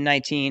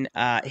 2019.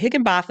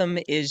 Higginbotham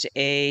he's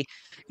a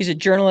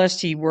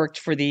journalist. He worked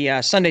for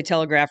the Sunday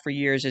Telegraph for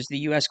years as the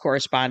U.S.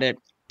 correspondent,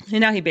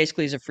 and now he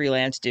basically is a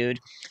freelance dude.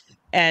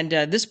 And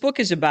this book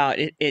is about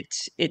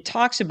it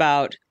talks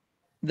about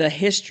the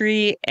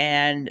history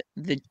and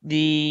the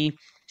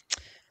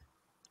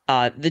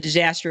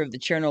disaster of the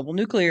Chernobyl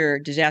nuclear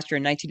disaster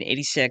in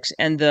 1986,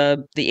 and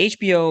the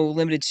HBO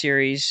limited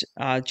series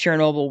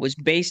Chernobyl was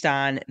based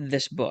on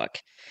this book.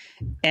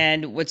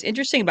 And what's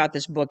interesting about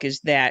this book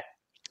is that,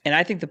 and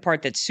I think the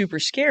part that's super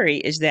scary,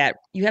 is that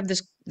you have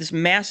this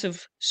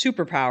massive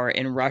superpower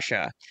in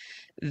Russia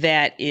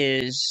that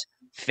is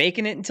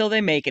faking it until they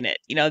making it.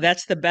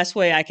 That's the best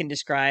way I can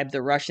describe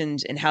the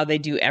Russians and how they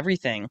do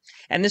everything.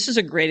 And this is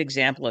a great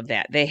example of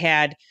that. They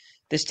had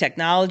this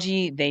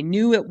technology. They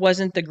knew it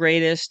wasn't the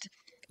greatest.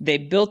 They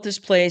built this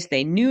place.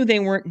 They knew they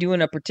weren't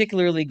doing a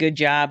particularly good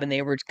job, and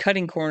they were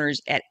cutting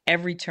corners at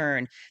every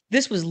turn.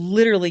 This was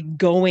literally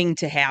going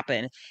to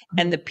happen.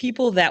 And the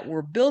people that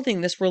were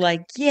building this were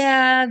like,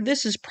 yeah,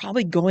 this is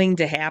probably going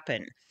to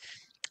happen.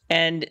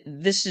 And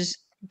this is,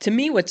 to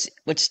me, what's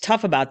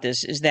tough about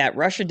this is that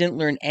Russia didn't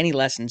learn any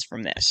lessons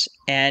from this.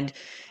 And,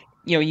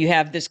 you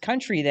have this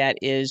country that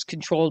is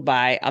controlled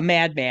by a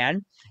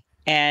madman.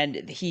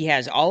 and he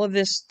has all of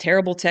this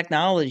terrible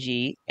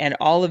technology and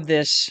all of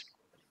this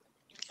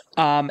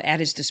at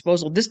his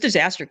disposal. This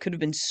disaster could have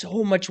been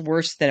so much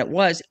worse than it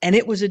was, and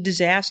it was a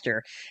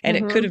disaster, and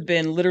it could Mhm. have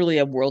been literally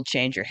a world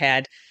changer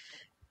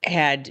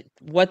had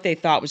what they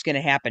thought was going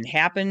to happen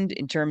happened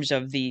in terms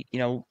of the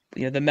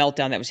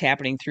meltdown that was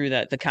happening through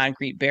the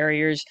concrete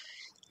barriers.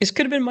 This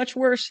could have been much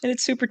worse, and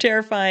it's super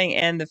terrifying.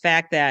 And the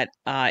fact that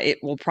it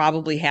will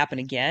probably happen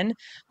again.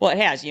 Well, it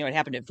has. It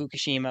happened at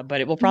Fukushima,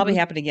 but it will probably Mhm.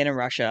 happen again in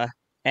Russia.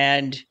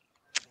 And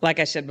like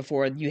I said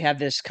before, you have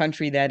this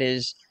country that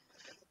is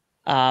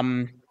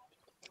um,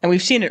 and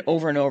we've seen it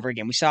over and over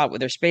again. We saw it with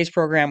their space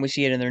program, we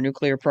see it in their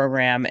nuclear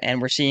program, and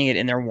we're seeing it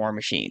in their war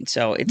machine.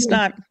 So Mhm.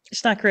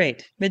 it's not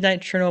great. Midnight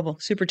Chernobyl,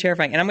 super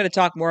terrifying. And I'm going to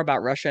talk more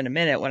about Russia in a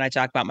minute when I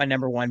talk about my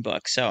number one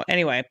book. So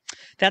anyway,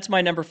 that's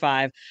my number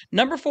 5.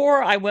 Number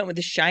 4, I went with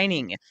The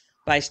Shining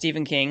by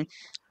Stephen King.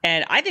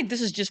 And I think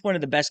this is just one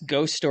of the best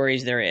ghost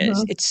stories there is.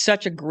 Mhm. It's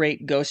such a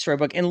great ghost story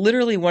book, and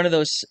literally one of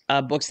those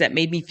books that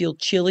made me feel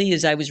chilly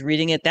as I was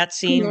reading it. That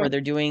scene where Mhm.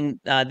 they're doing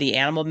the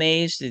animal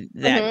maze,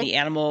 that Mhm. the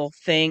animal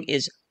thing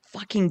is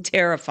fucking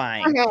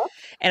terrifying. Mhm.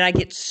 And I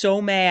get so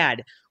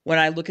mad when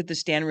I look at the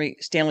Stanley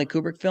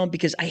Kubrick film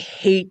because I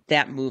hate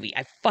that movie.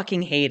 I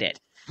fucking hate it.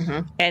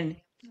 Mhm. And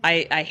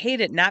I hate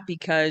it not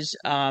because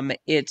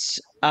it's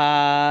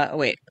oh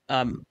wait,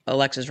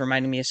 Alexa's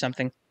reminding me of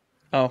something.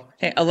 Oh,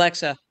 hey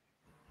Alexa,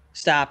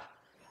 stop.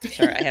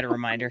 Sorry, I had a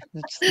reminder.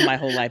 My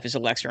whole life is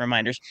Alexa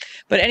reminders.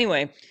 But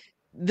anyway,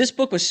 this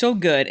book was so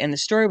good and the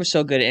story was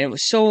so good and it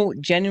was so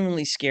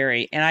genuinely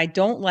scary. And I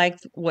don't like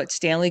what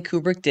Stanley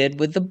Kubrick did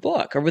with the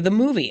book or with the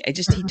movie.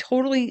 He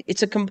totally,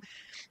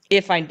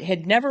 if I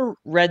had never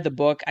read the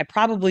book, I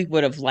probably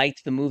would have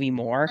liked the movie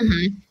more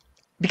Mhm.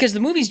 because the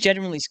movie's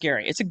genuinely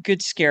scary. It's a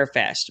good scare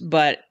fest,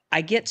 but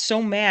I get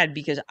so mad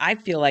because I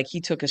feel like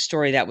he took a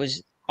story that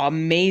was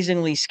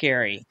amazingly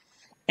scary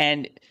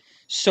and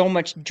so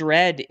much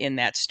dread in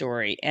that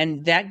story.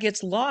 And that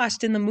gets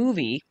lost in the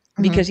movie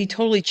because Mhm. he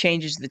totally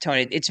changes the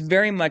tone. It's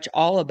very much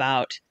all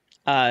about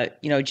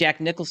Jack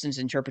Nicholson's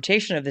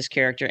interpretation of this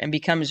character and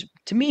becomes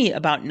to me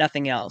about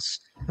nothing else,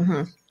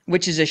 Mhm.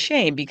 which is a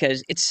shame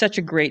because it's such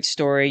a great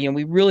story.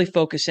 We really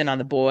focus in on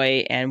the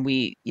boy and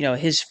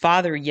his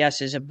father,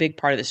 yes, is a big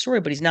part of the story,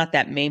 but he's not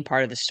that main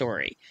part of the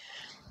story.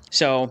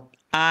 So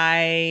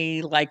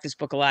I like this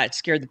book a lot. It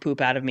scared the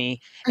poop out of me.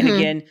 And Mhm.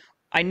 again,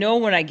 I know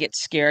when I get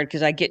scared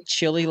because I get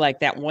chilly, like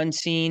that one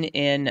scene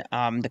in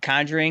The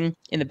Conjuring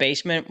in the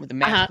basement where the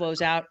mask Uh-huh.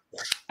 blows out.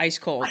 Ice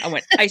cold. I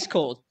went ice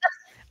cold,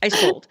 ice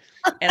cold.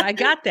 And I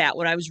got that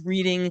when I was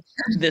reading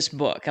this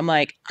book. I'm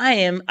like, I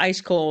am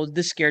ice cold.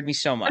 This scared me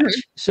so Mhm. much. Yeah.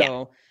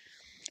 So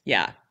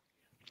yeah,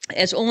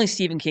 as only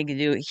Stephen King can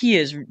do, he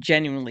is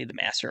genuinely the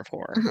master of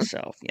horror. Mhm.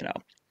 So.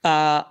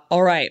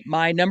 All right,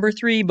 my number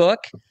 3 book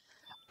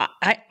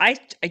I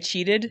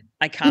cheated.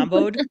 I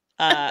comboed,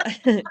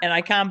 and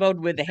I comboed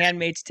with The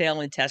Handmaid's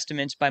Tale and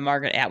Testaments by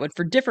Margaret Atwood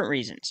for different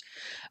reasons.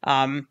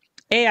 Um,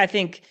 I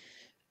think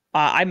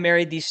I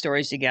married these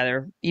stories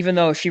together, even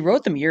though she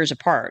wrote them years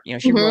apart.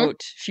 Mhm.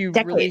 She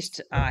Decades.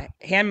 released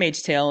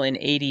Handmaid's Tale in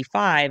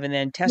 '85, and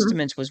then Mhm.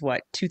 Testaments was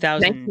what 19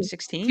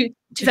 2016,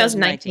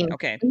 2019. 2019.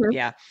 Okay, Mhm.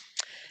 yeah.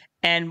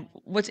 And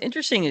what's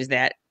interesting is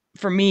that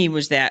for me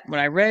was that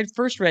when I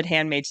first read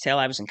Handmaid's Tale,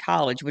 I was in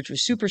college, which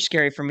was super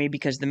scary for me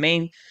because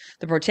the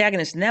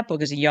protagonist in that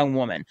book is a young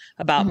woman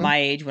about Mhm. my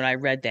age when I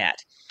read that.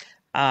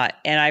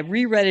 And I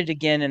reread it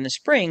again in the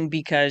spring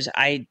because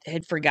I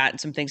had forgotten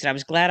some things, and I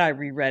was glad I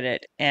reread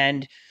it.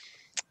 And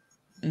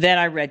then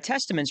I read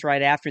Testaments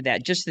right after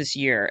that, just this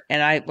year.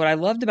 And what I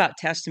loved about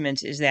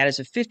Testaments is that as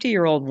a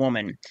 50-year-old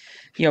woman,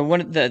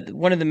 one of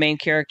the main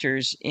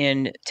characters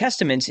in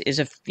Testaments is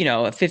a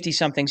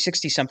 50-something,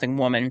 60-something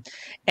woman,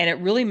 and it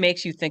really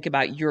makes you think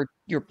about your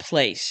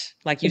place,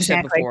 like you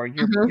said Exactly. before,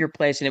 Mhm. your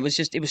place. And it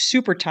was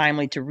super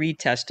timely to read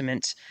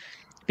Testaments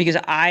because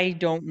I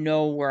don't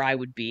know where I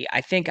would be.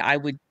 I think I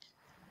would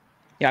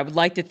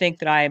like to think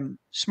that I'm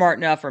smart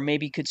enough or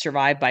maybe could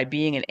survive by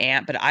being an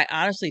ant, but I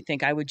honestly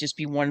think I would just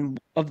be one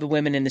of the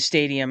women in the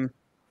stadium,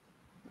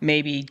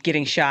 maybe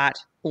getting shot,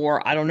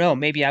 or I don't know,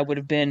 maybe I would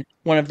have been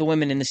one of the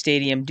women in the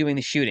stadium doing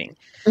the shooting.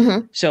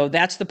 Mhm. So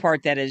that's the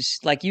part that is,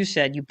 like you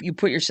said, you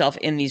put yourself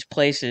in these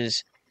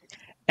places.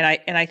 And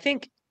I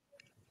think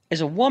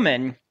as a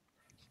woman,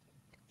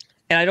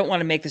 and I don't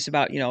want to make this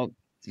about,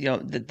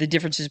 the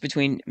differences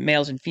between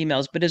males and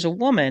females, but as a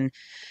woman,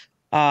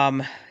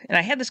 and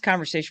I had this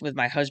conversation with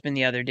my husband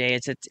the other day.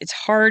 It's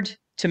hard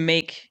to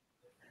make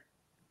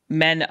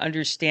men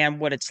understand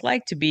what it's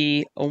like to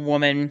be a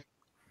woman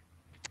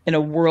in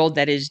a world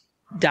that is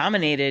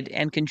dominated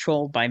and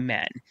controlled by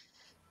men.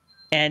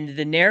 And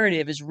the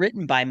narrative is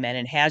written by men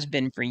and has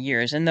been for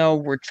years. And though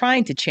we're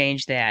trying to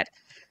change that,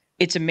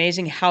 it's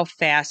amazing how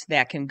fast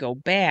that can go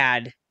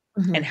bad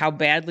and Mhm. how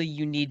badly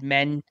you need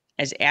men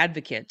as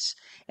advocates.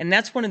 And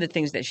that's one of the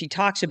things that she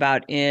talks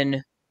about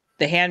in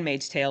The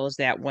Handmaid's Tale is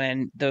that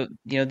when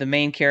the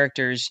main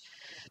character's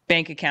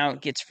bank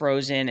account gets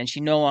frozen and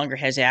she no longer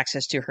has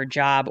access to her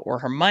job or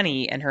her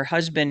money and her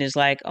husband is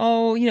like,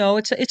 "Oh,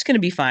 it's going to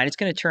be fine. It's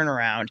going to turn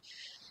around."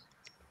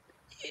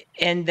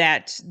 and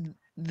that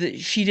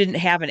she didn't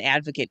have an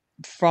advocate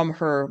from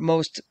her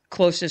most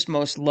closest,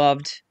 most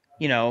loved,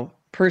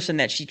 person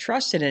that she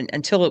trusted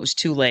until it was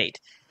too late.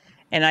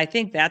 And I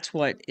think that's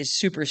what is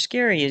super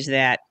scary is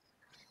that,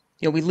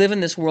 we live in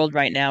this world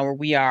right now where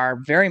we are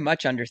very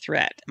much under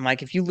threat. And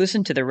like, if you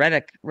listen to the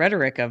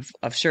rhetoric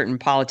of certain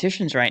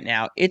politicians right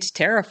now, it's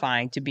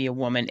terrifying to be a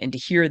woman and to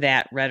hear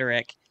that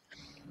rhetoric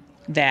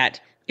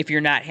that if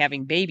you're not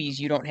having babies,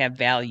 you don't have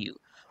value.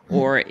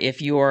 Or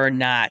if you're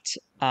not,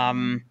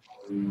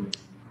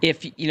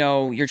 if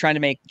you're trying to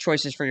make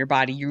choices for your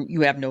body,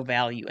 you have no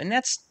value, and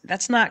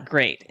that's not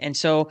great. And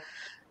so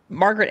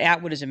Margaret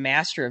Atwood is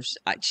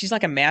she's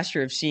like a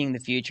master of seeing the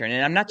future.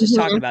 And I'm not just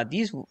talking about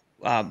these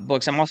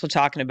books. I'm also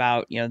talking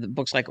about the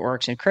books like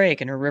Oryx and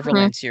Crake and her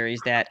Riverland series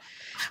that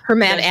Her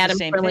Mad does Adam the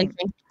same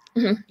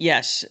thing.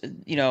 Yes,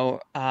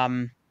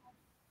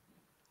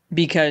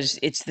 because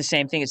it's the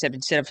same thing, except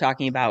instead of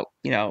talking about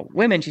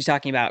women, she's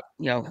talking about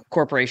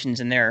corporations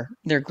and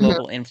their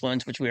global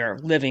influence, which we are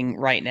living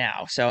right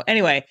now. So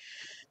anyway,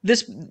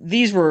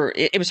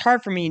 it was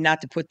hard for me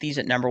not to put these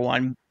at number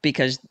one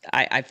because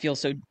I feel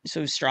so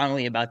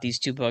strongly about these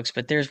two books,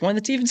 but there's one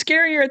that's even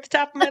scarier at the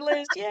top of my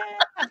list. Yeah.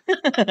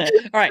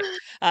 All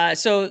right.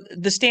 So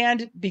The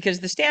Stand, because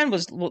The Stand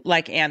was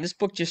like Anne, this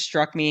book just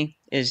struck me.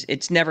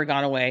 It's never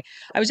gone away.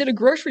 I was at a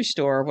grocery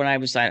store when I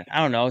was like, I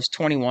don't know, I was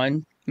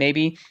 21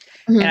 maybe.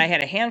 And I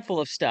had a handful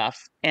of stuff,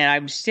 and I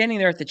was standing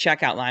there at the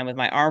checkout line with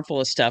my arm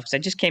full of stuff because I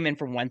just came in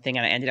for one thing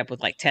and I ended up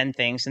with like 10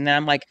 things. And then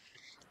I'm like,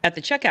 at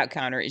the checkout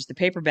counter is the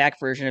paperback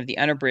version of the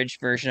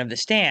unabridged version of The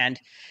Stand.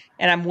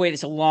 And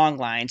it's a long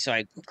line. So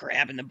I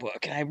grabbed in the book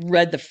and I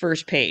read the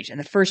first page. And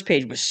the first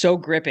page was so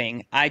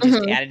gripping, I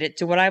just added it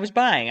to what I was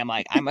buying. I'm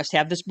like, I must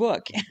have this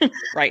book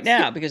right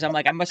now because I'm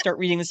like, I must start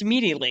reading this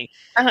immediately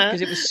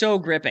because it was so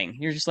gripping.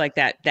 You're just like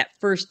that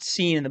first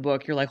scene in the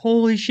book. You're like,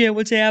 holy shit,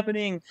 what's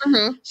happening?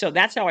 So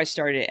that's how I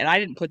started. And I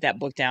didn't put that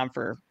book down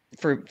for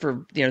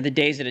the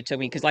days that it took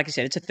me. Because like I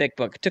said, it's a thick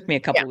book. It took me a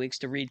couple of weeks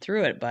to read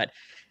through it. But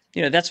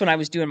that's when I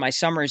was doing my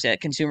summers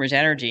at Consumers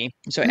Energy.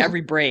 So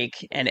every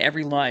break and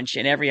every lunch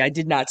and I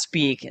did not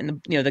speak.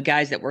 And the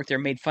guys that worked there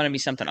made fun of me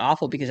something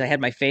awful because I had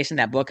my face in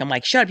that book. I'm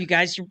like, shut up, you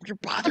guys, you're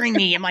bothering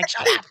me. I'm like,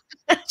 shut up.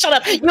 Shut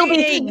up.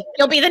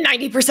 You'll be the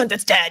 90%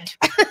 that's dead.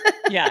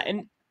 Yeah.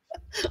 And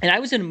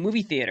I was in a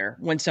movie theater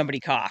when somebody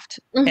coughed.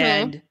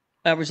 And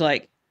I was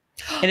like,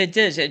 and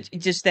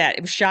it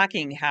was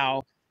shocking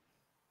how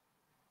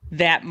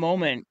that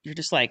moment, you're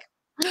just like,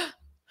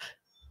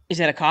 is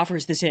that a cough or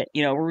is this it?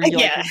 Where you're like,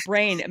 your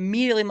brain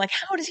immediately, I'm like,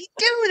 how does he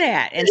do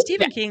that? And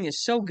Stephen King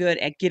is so good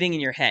at getting in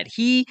your head.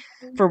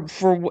 For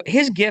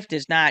his gift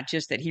is not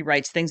just that he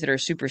writes things that are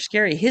super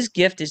scary. His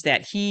gift is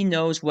that he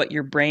knows what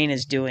your brain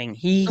is doing.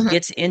 He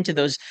gets into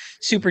those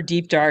super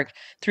deep, dark,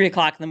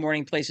 3:00 in the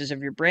morning places of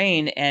your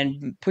brain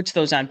and puts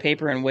those on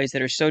paper in ways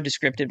that are so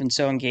descriptive and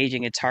so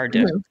engaging. It's hard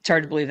to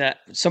believe that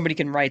somebody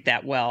can write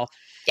that well.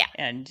 Yeah.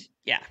 And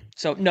yeah.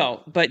 So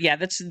no, but yeah,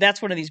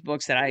 that's one of these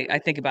books that I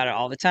think about it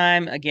all the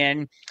time.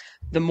 Again,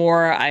 the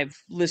more I've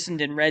listened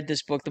and read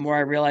this book, the more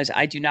I realize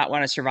I do not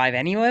want to survive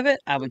any of it.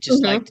 I would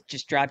just like to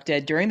just drop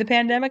dead during the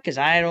pandemic because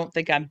I don't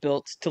think I'm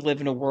built to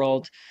live in a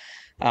world,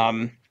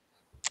 in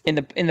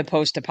the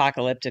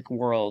post-apocalyptic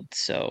world.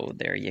 So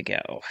there you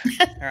go. All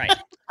right.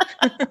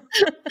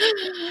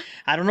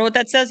 I don't know what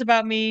that says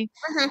about me.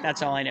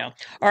 That's all I know.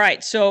 All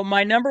right. So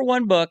my number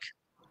one book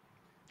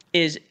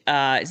is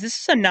this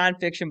is a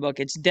nonfiction book.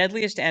 It's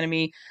Deadliest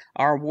Enemy,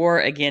 Our War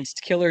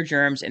Against Killer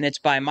Germs, and it's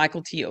by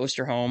Michael T.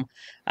 Osterholm,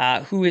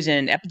 who is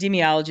an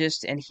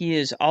epidemiologist, and he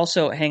is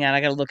also, hang on, I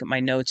got to look at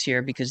my notes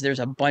here because there's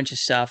a bunch of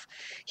stuff.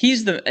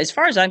 As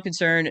far as I'm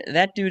concerned,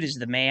 that dude is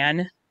the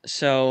man.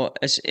 So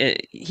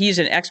he's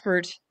an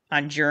expert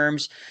on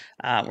germs.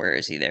 Where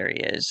is he? There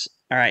he is.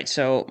 All right,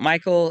 so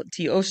Michael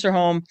T.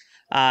 Osterholm.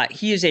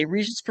 He is a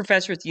Regents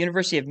Professor at the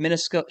University of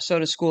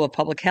Minnesota School of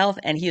Public Health,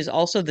 and he is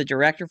also the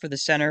Director for the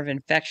Center of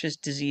Infectious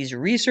Disease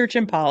Research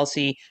and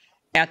Policy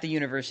at the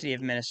University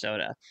of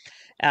Minnesota.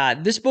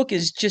 This book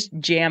is just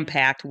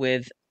jam-packed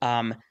with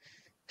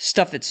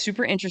stuff that's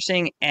super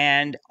interesting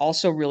and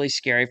also really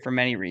scary for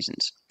many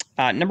reasons.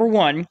 Number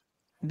one,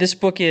 this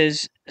book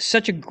is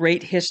such a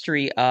great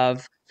history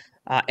of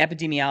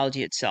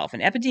epidemiology itself.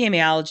 And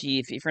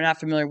epidemiology, if you're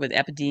not familiar with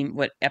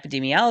what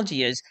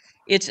epidemiology is,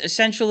 it's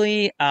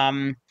essentially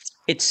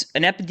it's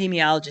an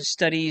epidemiologist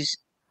studies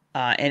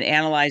and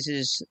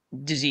analyzes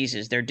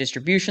diseases, their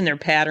distribution, their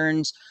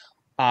patterns,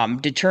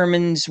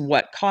 determines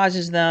what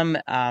causes them,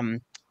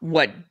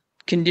 what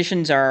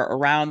conditions are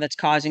around that's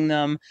causing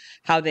them,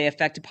 how they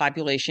affect a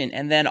population,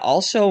 and then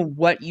also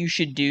what you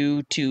should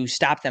do to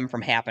stop them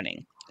from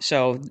happening.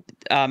 So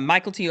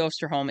Michael T.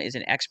 Osterholm is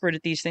an expert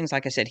at these things.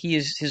 Like I said,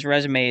 his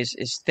resume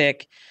is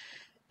thick,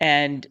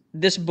 and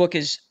this book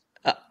is,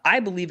 I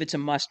believe it's a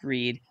must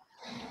read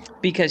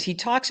because he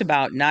talks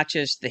about not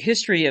just the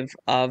history of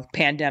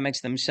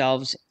pandemics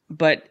themselves,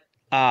 but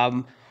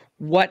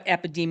what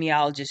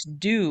epidemiologists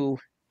do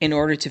in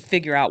order to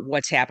figure out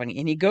what's happening.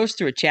 And he goes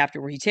through a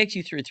chapter where he takes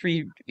you through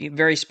 3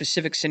 very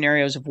specific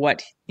scenarios of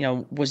what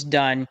was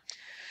done.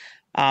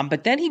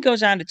 But then he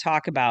goes on to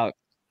talk about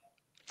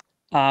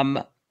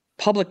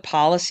public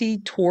policy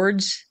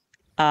towards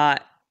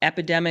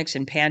epidemics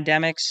and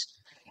pandemics.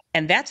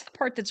 And that's the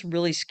part that's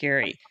really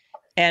scary.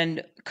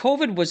 And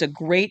COVID was a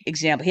great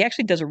example. He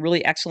actually does a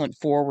really excellent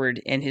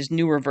forward in his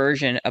newer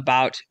version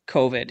about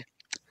COVID.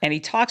 And he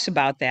talks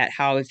about that,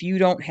 how if you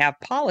don't have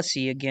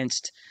policy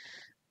against,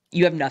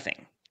 you have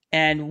nothing.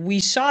 And we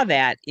saw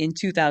that in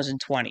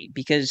 2020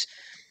 because,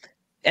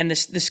 and the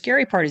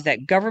scary part is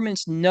that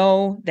governments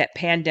know that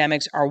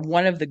pandemics are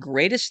one of the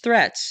greatest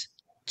threats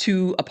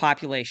to a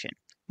population,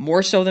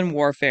 more so than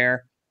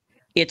warfare.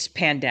 It's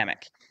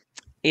pandemic,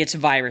 it's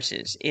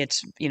viruses,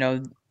 it's,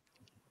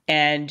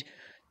 and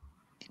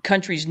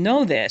countries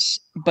know this,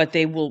 but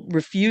they will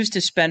refuse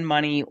to spend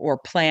money or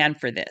plan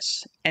for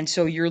this. And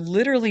so you're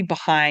literally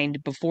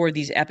behind before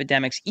these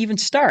epidemics even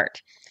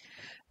start.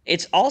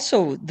 It's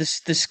also the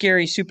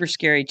scary, super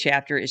scary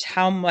chapter is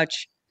how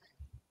much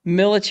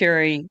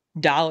military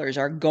dollars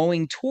are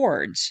going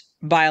towards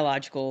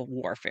biological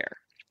warfare.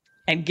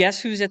 And guess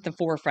who's at the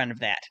forefront of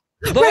that?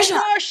 The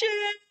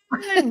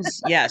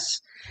Russians! Yes.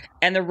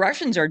 And the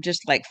Russians are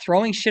just like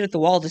throwing shit at the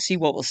wall to see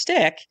what will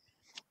stick.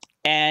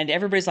 And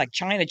everybody's like,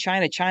 China,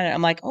 China, China.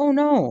 I'm like, oh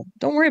no,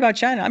 don't worry about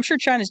China. I'm sure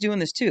China's doing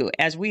this too,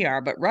 as we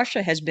are. But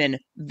Russia has been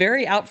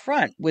very out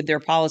front with their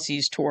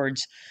policies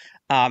towards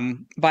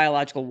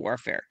biological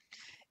warfare.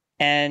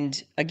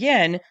 And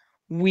again,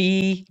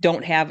 we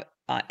don't have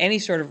any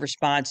sort of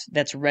response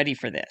that's ready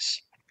for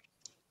this.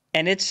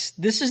 And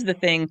this is the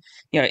thing,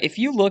 if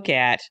you look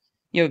at,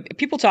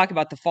 people talk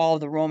about the fall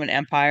of the Roman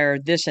Empire,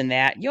 this and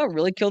that. You know what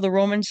really killed the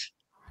Romans?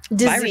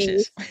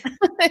 Disease. Viruses.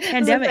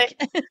 Pandemic.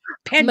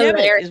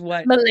 Pandemic is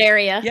what.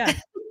 Malaria. Yeah,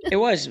 it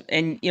was.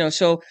 And,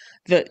 so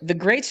the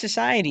great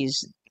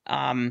societies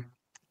are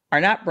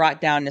not brought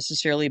down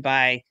necessarily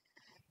by,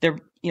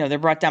 they're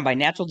brought down by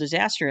natural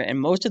disaster. And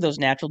most of those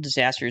natural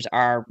disasters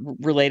are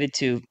related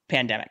to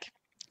pandemic.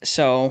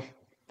 So,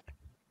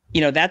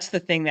 that's the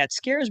thing that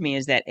scares me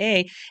is that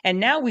and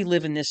now we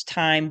live in this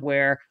time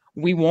where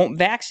we won't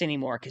vax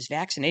anymore because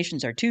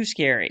vaccinations are too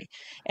scary.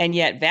 And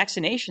yet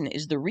vaccination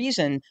is the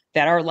reason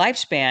that our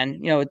lifespan,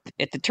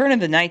 at the turn of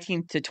the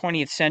 19th to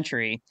 20th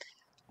century,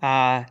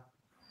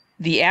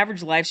 the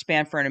average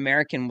lifespan for an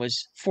American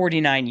was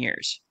 49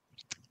 years.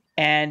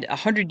 And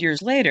 100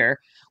 years later,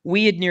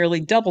 we had nearly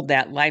doubled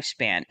that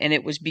lifespan. And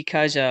it was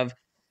because of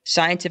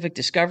scientific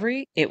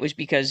discovery, it was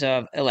because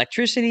of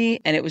electricity,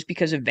 and it was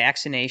because of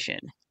vaccination.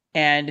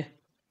 And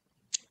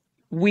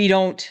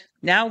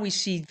now we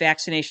see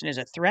vaccination as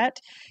a threat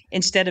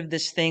instead of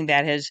this thing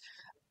that has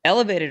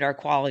elevated our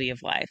quality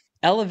of life,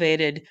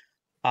 elevated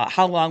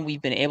how long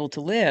we've been able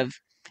to live.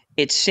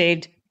 It's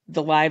saved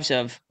the lives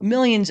of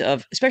millions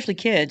of, especially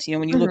kids,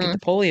 when you look at the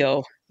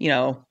polio,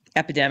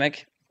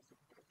 epidemic,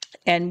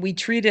 and we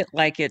treat it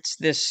like it's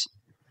this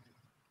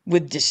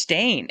with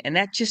disdain. And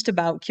that just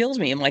about kills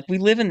me. I'm like, we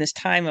live in this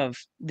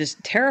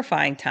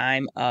terrifying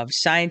time of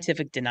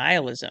scientific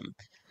denialism,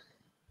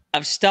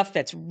 of stuff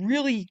that's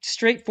really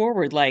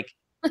straightforward, like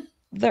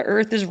the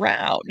earth is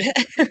round.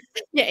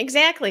 Yeah,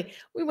 exactly.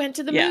 We went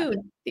to the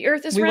moon. The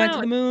earth is round. We went to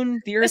the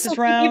moon. The earth is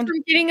From round.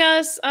 getting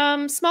us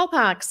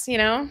smallpox,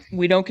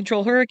 We don't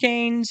control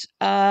hurricanes.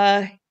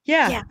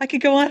 Yeah, I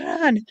could go on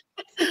and on.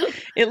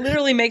 It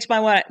literally makes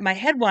my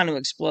head want to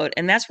explode.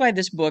 And that's why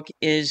this book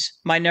is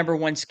my number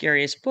one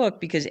scariest book,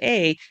 because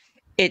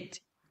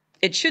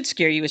it should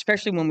scare you,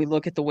 especially when we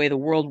look at the way the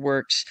world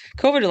works.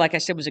 COVID, like I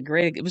said,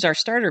 it was our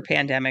starter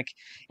pandemic,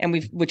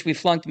 and which we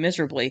flunked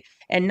miserably.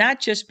 And not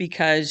just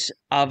because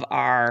of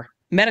our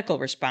medical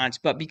response,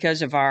 but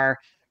because of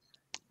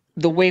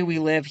the way we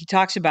live. He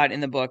talks about in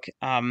the book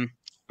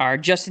our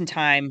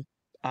just-in-time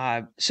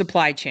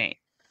supply chain,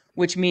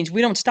 which means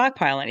we don't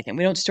stockpile anything,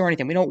 we don't store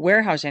anything, we don't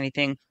warehouse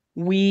anything.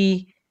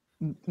 We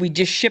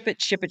just ship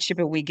it.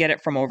 We get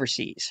it from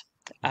overseas,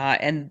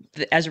 and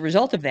as a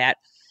result of that,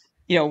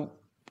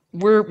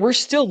 we're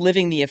still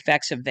living the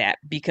effects of that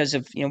because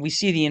of, we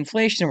see the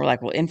inflation and we're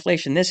like, well,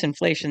 inflation this,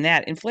 inflation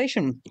that.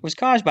 Inflation was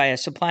caused by a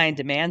supply and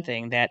demand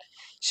thing that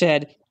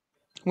said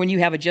when you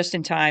have a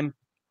just-in-time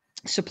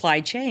supply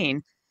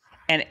chain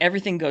and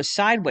everything goes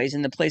sideways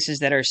in the places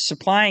that are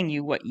supplying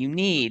you what you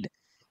need,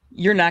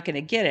 you're not going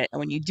to get it. And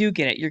when you do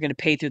get it, you're going to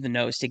pay through the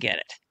nose to get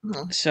it.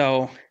 Mm-hmm.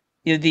 So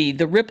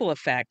the ripple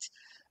effect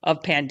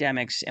of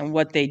pandemics and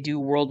what they do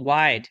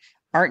worldwide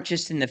aren't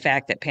just in the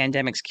fact that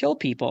pandemics kill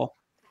people.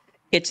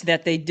 It's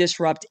that they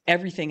disrupt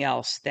everything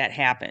else that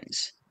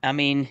happens. I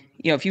mean,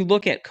 if you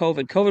look at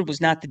COVID was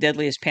not the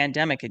deadliest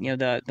pandemic. And,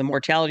 the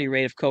mortality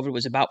rate of COVID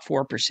was about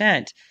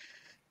 4%,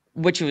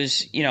 which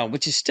is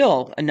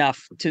still enough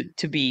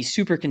to be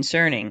super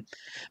concerning.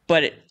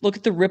 But look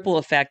at the ripple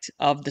effect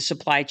of the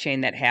supply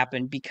chain that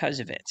happened because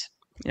of it.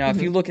 If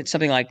you look at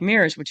something like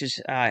MERS, which is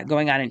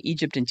going on in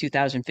Egypt in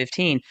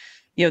 2015,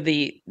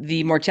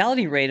 the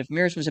mortality rate of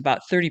MERS was about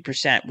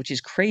 30%, which is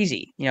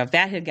crazy. If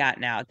that had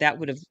gotten out, that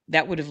would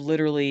have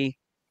literally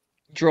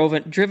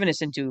driven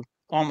us into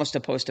almost a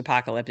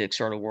post-apocalyptic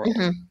sort of world.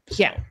 Mm-hmm.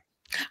 Yeah.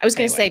 I was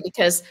going to say,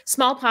 because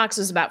smallpox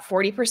was about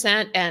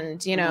 40%, and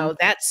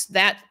that's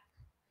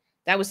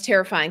That was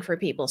terrifying for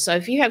people. So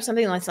if you have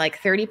something that's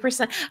like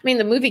 30%, I mean,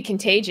 the movie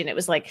Contagion, it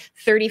was like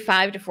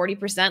 35 to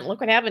 40%. Look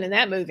what happened in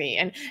that movie.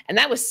 And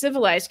that was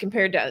civilized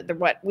compared to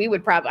what we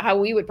would how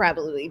we would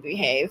probably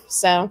behave.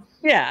 So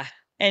Yeah.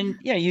 And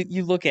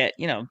you look at,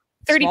 30%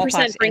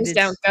 smallpox brings ended.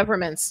 down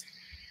governments.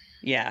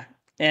 Yeah.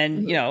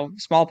 And, Mhm.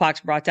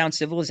 smallpox brought down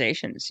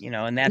civilizations,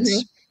 and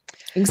that's,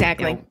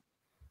 Exactly.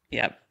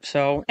 yeah.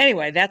 So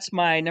anyway, that's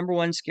my number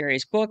one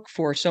scariest book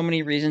for so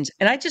many reasons.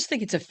 And I just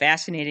think it's a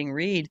fascinating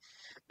read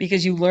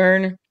because you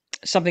learn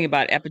something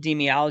about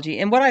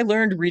epidemiology. And what I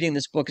learned reading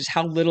this book is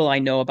how little I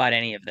know about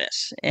any of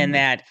this. And Mhm.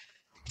 that,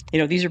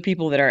 these are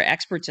people that are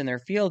experts in their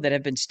field that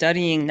have been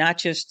studying not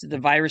just the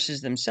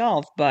viruses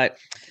themselves, but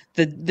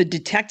the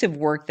detective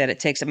work that it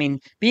takes. I mean,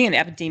 being an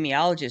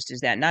epidemiologist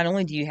is that not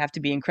only do you have to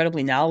be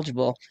incredibly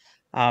knowledgeable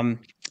um,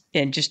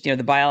 in just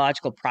the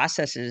biological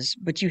processes,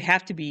 but you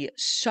have to be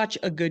such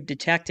a good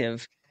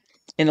detective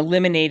in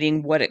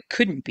eliminating what it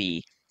couldn't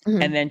be,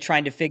 and Mhm. then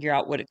trying to figure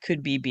out what it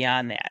could be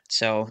beyond that.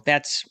 So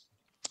that's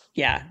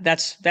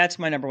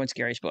my number one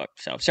scariest book.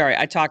 So sorry,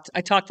 I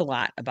talked a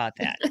lot about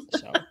that.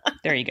 So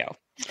there you go.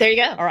 There you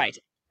go. All right.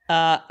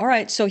 All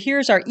right. So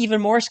here's our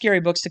even more scary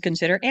books to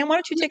consider. And why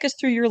don't you take us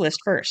through your list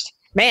first?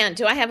 Man,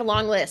 do I have a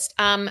long list.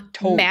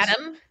 Totes.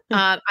 Madam,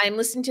 I'm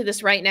listening to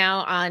this right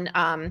now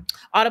on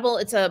Audible.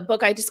 It's a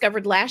book I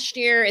discovered last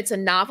year. It's a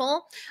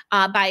novel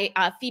by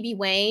Phoebe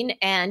Wayne,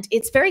 and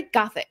it's very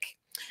gothic.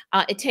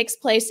 It takes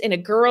place in a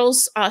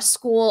girls'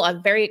 school, a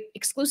very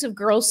exclusive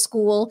girls'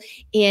 school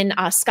in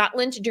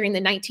Scotland during the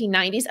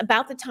 1990s,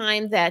 about the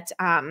time that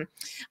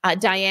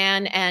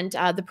Diane and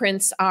the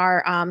prince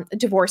are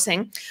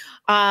divorcing.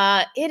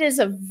 It is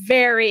a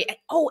very,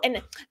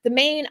 and the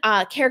main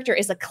character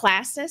is a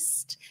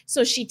classist.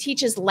 So she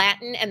teaches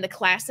Latin and the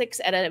classics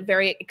at a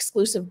very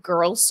exclusive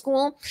girls'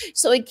 school.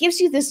 So it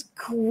gives you this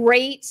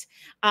great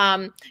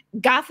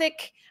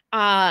Gothic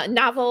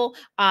novel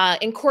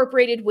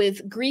incorporated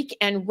with Greek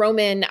and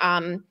Roman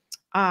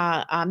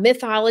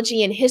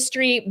mythology and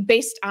history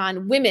based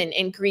on women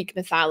in Greek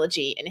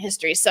mythology and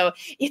history. So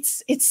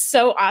it's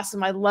so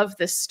awesome. I love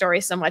this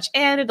story so much,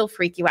 and it'll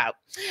freak you out.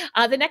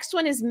 The next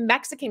one is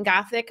Mexican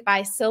Gothic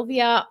by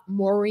Silvia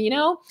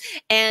Moreno,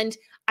 and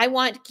I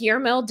want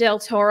Guillermo del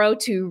Toro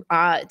to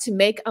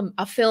make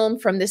a film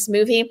from this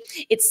movie.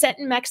 It's set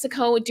in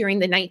Mexico during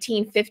the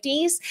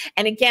 1950s,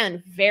 and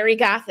again, very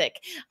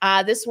gothic.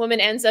 This woman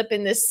ends up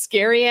in this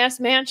scary ass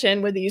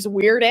mansion with these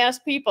weird ass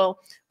people.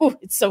 Ooh,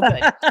 it's so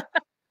good.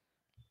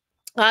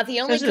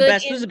 The only Those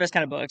are the best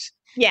kind of books.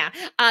 Yeah.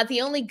 The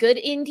Only Good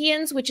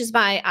Indians, which is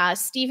by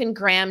Stephen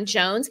Graham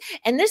Jones.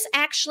 And this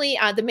actually,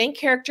 the main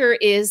character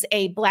is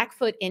a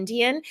Blackfoot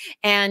Indian,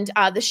 and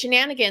the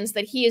shenanigans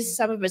that he and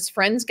some of his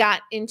friends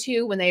got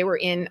into when they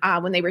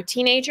were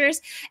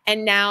teenagers.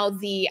 And now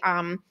the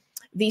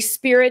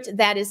spirit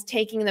that is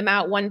taking them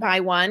out one by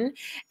one.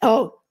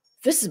 Oh,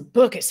 this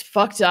book is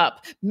fucked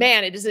up.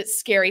 Man, it's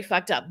scary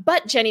fucked up.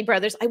 But Jenny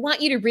Brothers, I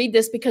want you to read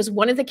this because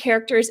one of the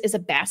characters is a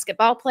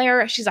basketball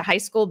player. She's a high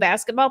school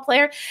basketball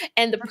player.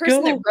 And the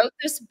person that wrote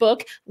this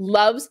book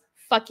loves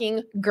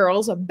fucking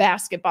girls of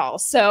basketball.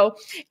 So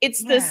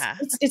it's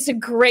it's a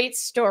great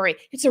story.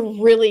 It's a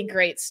really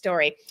great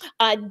story.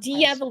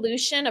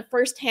 De-Evolution, a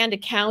firsthand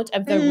account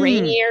of the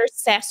Rainier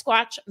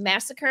Sasquatch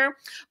Massacre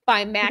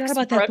by Max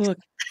Brooks. That book.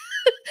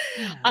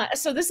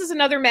 So this is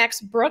another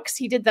Max Brooks.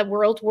 He did the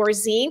World War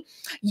Z.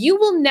 You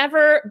will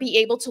never be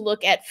able to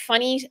look at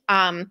funny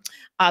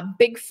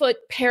Bigfoot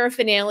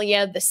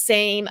paraphernalia the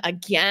same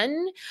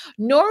again,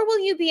 nor will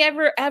you be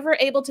ever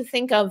able to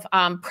think of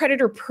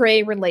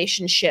predator-prey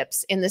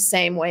relationships in the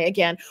same way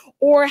again,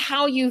 or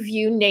how you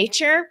view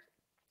nature,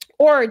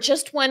 or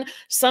just when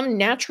some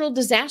natural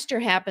disaster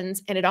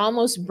happens and it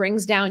almost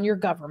brings down your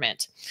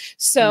government.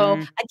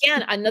 So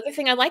again, another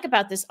thing I like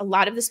about this, a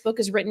lot of this book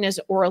is written as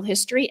oral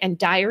history and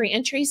diary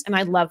entries, and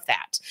I love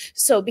that.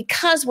 So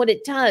because what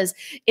it does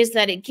is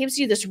that it gives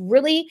you this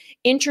really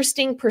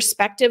interesting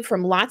perspective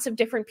from lots of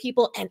different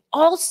people, and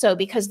also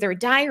because they're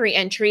diary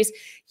entries,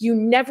 you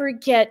never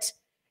get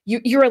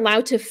you're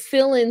allowed to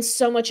fill in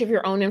so much of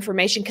your own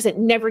information because it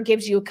never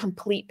gives you a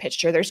complete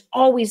picture. There's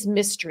always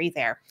mystery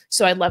there.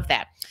 So I love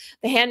that.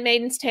 The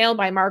Handmaid's Tale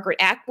by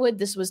Margaret Atwood.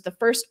 This was the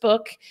first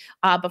book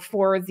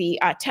before the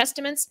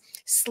Testaments.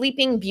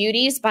 Sleeping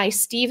Beauties by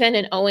Stephen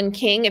and Owen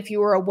King. If you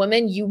were a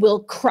woman, you will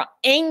cry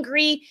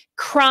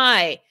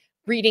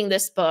reading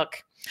this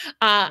book.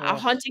 A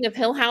Haunting of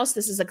Hill House.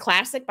 This is a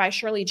classic by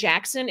Shirley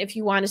Jackson. If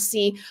you want to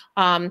see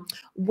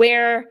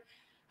where...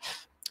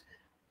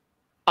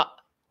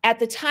 At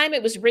the time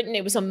it was written,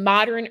 it was a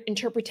modern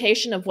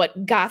interpretation of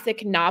what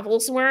Gothic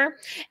novels were.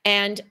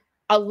 And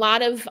a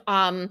lot of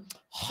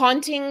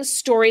haunting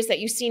stories that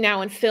you see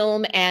now in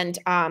film and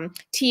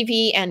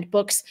TV and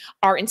books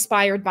are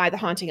inspired by The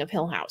Haunting of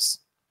Hill House.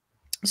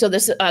 So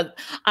this,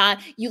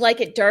 you like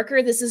it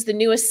darker. This is the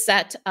newest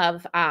set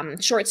of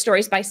short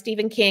stories by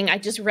Stephen King. I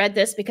just read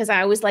this because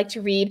I always like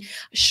to read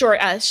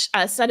a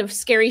set of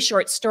scary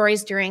short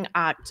stories during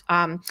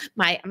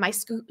my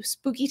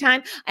spooky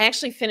time. I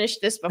actually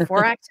finished this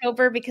before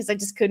October because I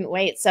just couldn't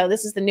wait. So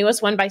this is the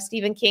newest one by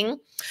Stephen King,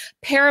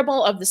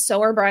 Parable of the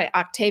Sower by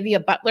Octavia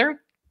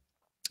Butler.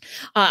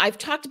 I've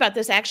talked about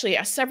this actually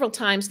several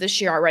times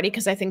this year already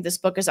because I think this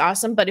book is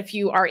awesome. But if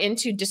you are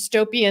into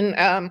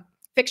dystopian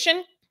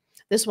fiction,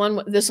 this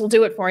will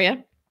do it for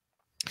you.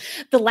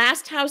 The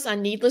Last House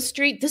on Needless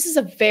Street. This is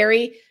a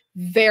very,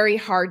 very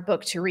hard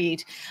book to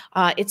read.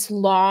 It's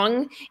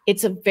long.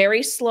 It's a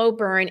very slow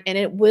burn, and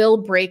it will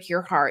break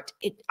your heart.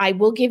 I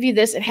will give you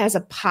this. It has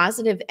a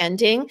positive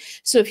ending.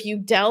 So if you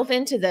delve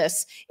into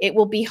this, it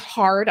will be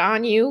hard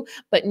on you,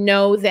 but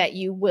know that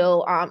you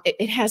will.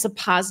 It has a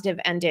positive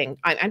ending.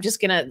 I'm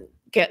just going to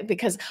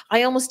because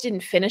I almost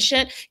didn't finish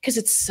it because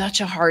it's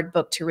such a hard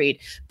book to read,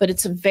 but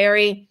it's a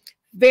very,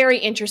 very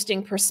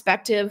interesting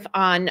perspective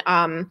on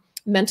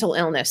mental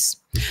illness.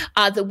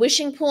 The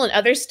Wishing Pool and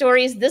Other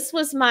Stories. This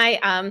was my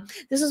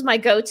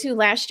go-to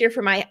last year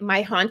for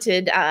my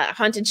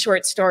haunted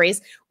short stories.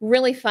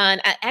 Really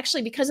fun.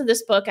 Actually, because of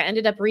this book, I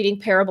ended up reading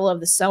Parable of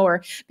the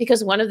Sower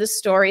because one of the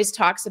stories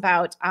talks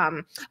about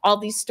all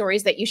these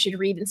stories that you should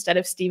read instead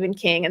of Stephen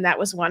King, and that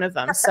was one of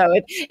them. So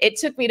it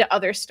took me to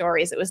other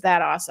stories. It was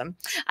that awesome.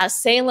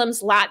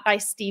 Salem's Lot by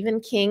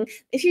Stephen King.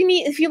 If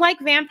you like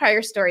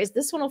vampire stories,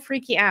 this one will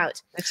freak you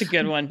out. It's a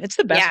good one. It's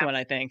the best one,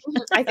 I think.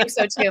 I think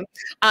so too.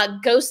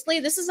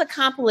 Ghostly. This is a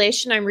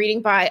compilation I'm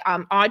reading by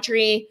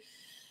Audrey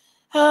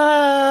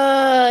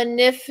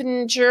Niffinger.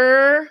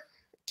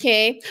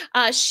 Okay.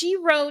 She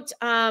wrote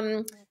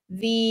Time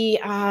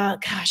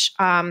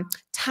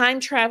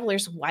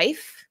Traveler's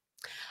Wife.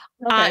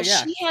 Okay,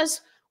 She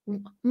has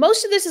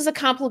most of this is a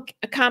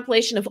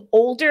compilation of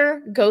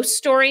older ghost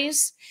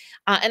stories.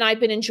 And I've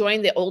been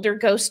enjoying the older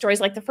ghost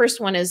stories. Like the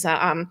first one is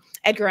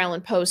Edgar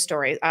Allan Poe's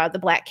story, The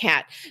Black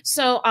Cat.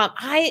 So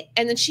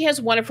and then she has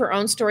one of her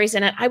own stories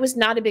in it. I was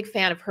not a big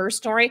fan of her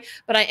story,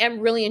 but I am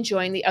really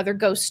enjoying the other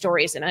ghost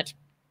stories in it.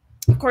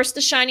 Of course,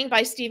 The Shining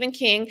by Stephen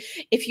King.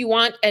 If you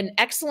want an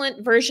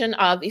excellent version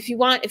of, if you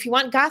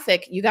want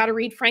Gothic, you got to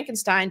read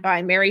Frankenstein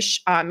by Mary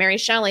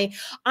Shelley.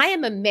 I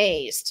am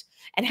amazed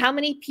at how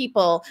many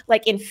people,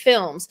 like in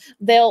films,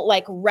 they'll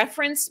like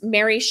reference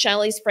Mary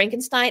Shelley's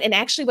Frankenstein, and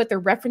actually what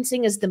they're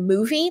referencing is the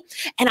movie.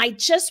 And I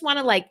just want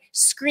to like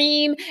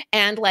scream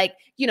and like,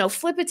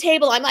 flip a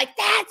table. I'm like,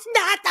 that's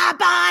not the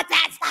book,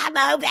 that's the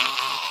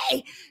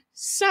movie.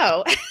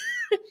 So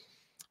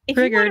if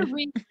Triggered. you want to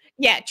read,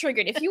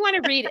 triggered. If you want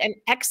to read an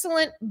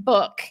excellent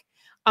book,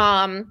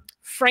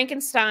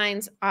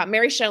 Frankenstein's,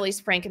 Mary Shelley's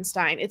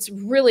Frankenstein, it's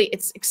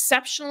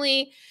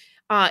exceptionally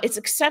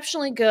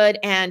good,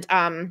 and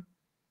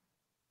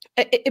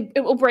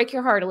it will break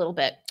your heart a little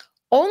bit.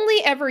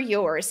 Only Ever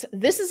Yours.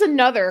 This is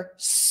another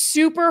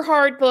super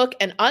hard book,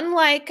 and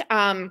unlike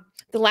The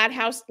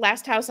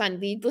Last House on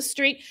Needless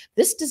Street,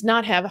 this does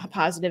not have a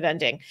positive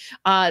ending.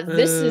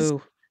 This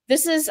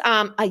is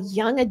a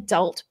young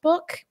adult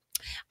book.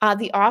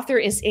 The author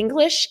is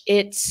English.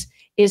 It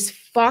is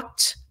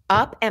fucked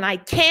up, and I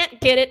can't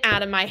get it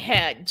out of my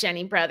head,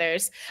 Jenny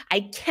Brothers.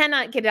 I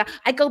cannot get it out.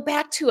 I go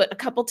back to it a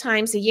couple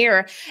times a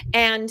year,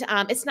 and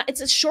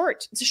it's a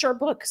short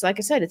book. So like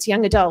I said, it's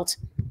young adult.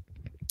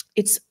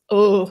 It's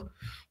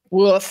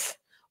woof.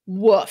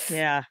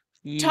 Yeah.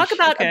 Yeesh. Talk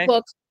about a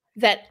book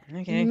that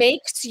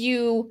makes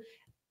you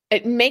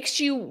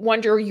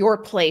wonder your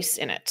place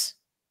in it.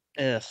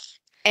 Ugh.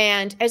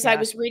 And as I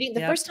was reading, the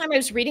first time I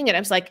was reading it, I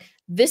was like,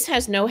 this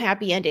has no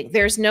happy ending.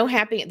 There's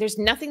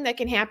nothing that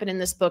can happen in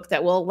this book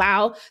that will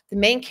allow the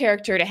main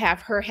character to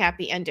have her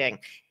happy ending.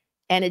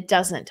 And it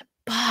doesn't.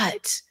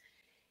 But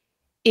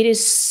it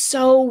is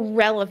so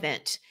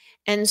relevant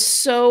and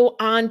so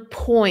on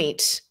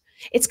point.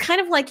 It's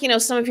kind of like,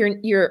 some of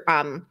your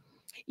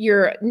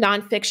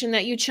nonfiction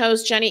that you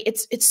chose, Jenny.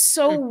 It's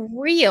so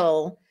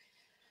real.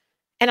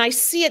 And I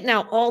see it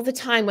now all the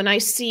time when I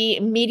see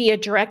media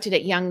directed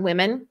at young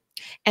women.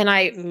 And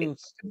it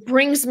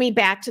brings me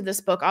back to this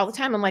book all the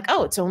time. I'm like,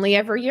 oh, it's Only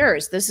Ever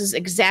Yours. This is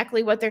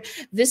exactly what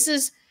this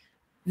is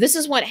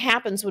what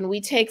happens when we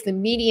take the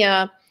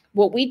media,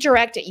 what we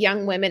direct at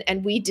young women,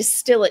 and we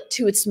distill it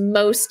to its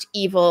most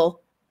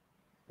evil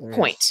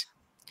point.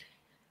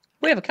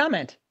 We have a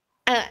comment.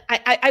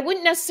 I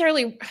wouldn't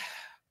necessarily,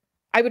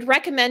 I would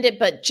recommend it,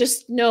 but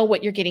just know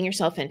what you're getting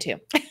yourself into.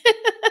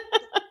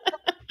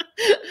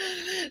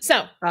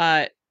 So,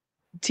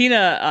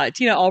 Tina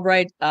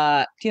Albright,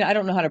 Tina, I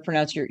don't know how to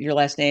pronounce your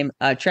last name.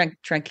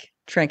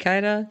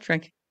 Trankita,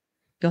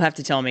 you'll have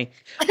to tell me,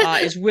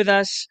 is with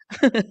us.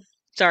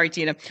 Sorry,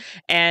 Tina.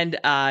 And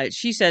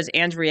she says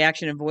Anne's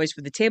reaction and voice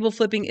with the table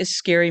flipping is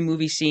scary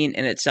movie scene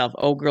in itself.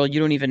 Oh, girl, you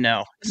don't even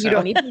know. So. You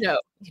don't even know.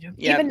 You don't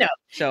even know.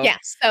 So, yeah.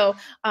 So,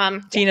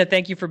 Tina,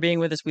 thank you for being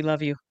with us. We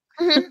love you.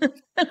 Mhm.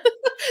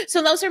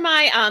 So those are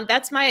my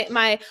that's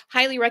my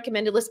highly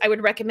recommended list. I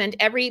would recommend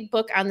every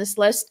book on this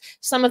list.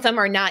 Some of them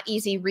are not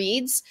easy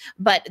reads,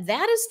 but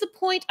that is the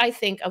point, I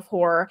think, of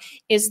horror,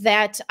 is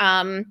that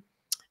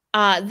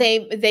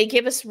they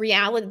give us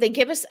reality. They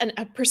give us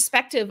a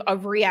perspective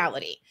of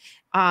reality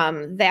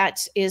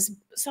that is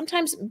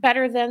sometimes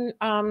better than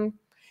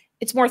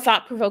it's more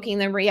thought-provoking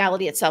than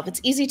reality itself.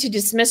 It's easy to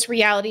dismiss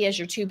reality as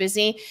you're too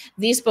busy.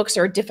 These books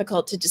are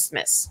difficult to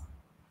dismiss.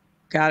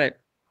 Got it.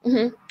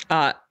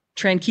 Mm-hmm.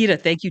 Tranquita,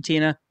 thank you,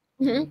 Tina.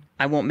 Mm-hmm.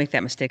 I won't make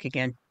that mistake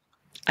again.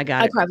 I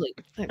got it.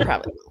 I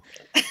probably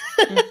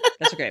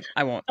That's okay.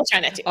 I won't. I'll try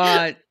not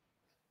to.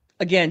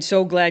 Again,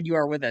 so glad you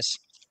are with us.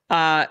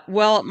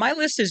 Well, my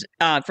list is,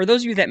 for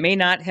those of you that may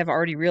not have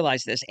already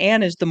realized this,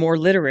 Anne is the more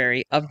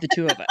literary of the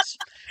two of us.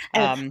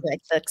 I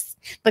like books.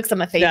 Books are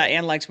my favorite. Yeah,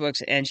 Anne likes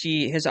books, and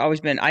she has always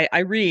been, I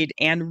read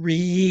and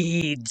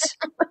reads.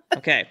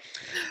 Okay.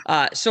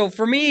 So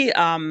for me,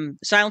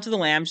 Silence of the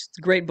Lambs,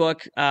 great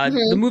book.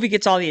 The movie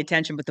gets all the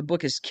attention, but the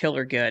book is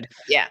killer good.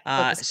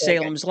 Yeah.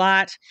 Salem's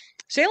Lot.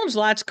 Salem's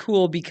Lot's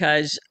cool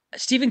because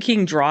Stephen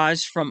King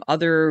draws from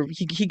other,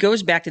 he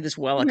goes back to this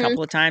well a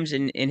couple of times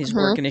in his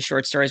work and his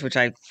short stories, which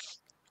I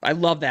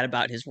love that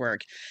about his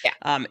work.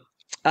 Yeah.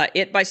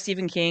 It by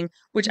Stephen King,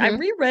 which I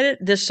reread it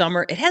this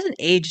summer. It hasn't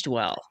aged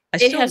well. I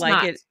still like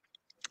not. it.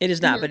 It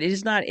is not, but it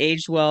has not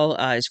aged well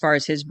as far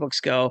as his books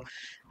go.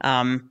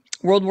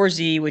 World War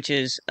Z, which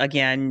is,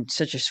 again,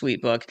 such a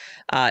sweet book.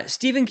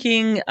 Stephen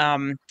King,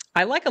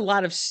 I like a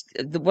lot of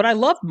what I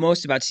love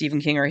most about Stephen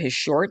King are his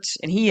shorts,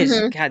 and he is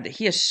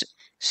he has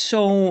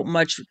so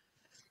much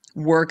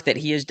work that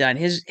he has done.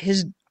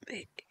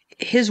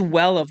 His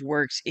well of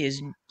works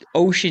is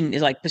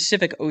like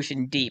Pacific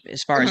Ocean deep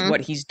as far as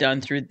what he's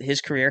done through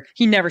his career.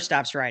 He never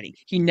stops writing.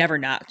 He never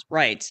not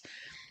writes,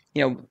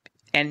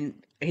 and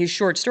his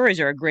short stories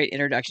are a great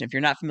introduction. If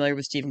you're not familiar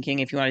with Stephen King,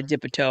 if you want to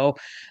dip a toe,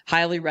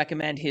 highly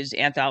recommend his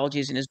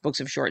anthologies and his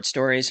books of short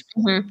stories.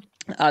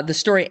 The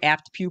story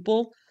Apt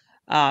Pupil,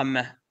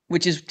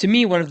 which is to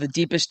me one of the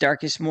deepest,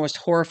 darkest, most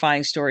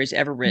horrifying stories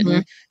ever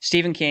written.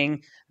 Stephen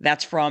King.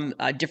 That's from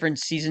Different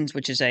Seasons,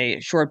 which is a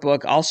short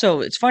book. Also,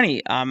 it's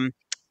funny.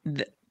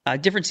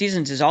 Different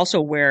Seasons is also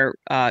where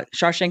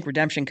Shawshank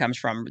Redemption comes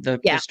from. The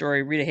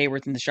story Rita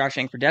Hayworth and the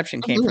Shawshank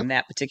Redemption came from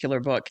that particular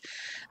book.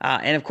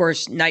 And of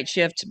course, Night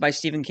Shift by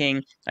Stephen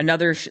King,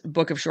 another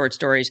book of short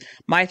stories.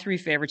 My three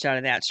favorites out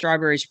of that: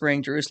 Strawberry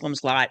Spring,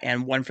 Jerusalem's Lot,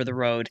 and One for the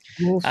Road.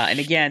 And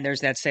again, there's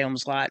that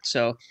Salem's Lot.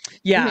 So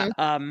yeah,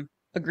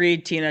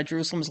 agreed, Tina.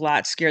 Jerusalem's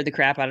Lot scared the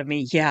crap out of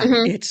me. Yeah,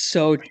 it's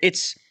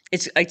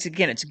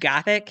again, it's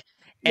gothic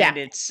and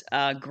it's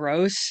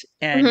gross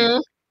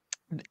and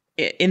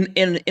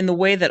in the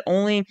way that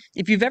only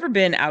if you've ever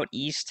been out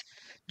east.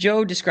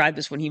 Joe described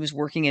this when he was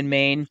working in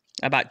Maine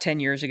about 10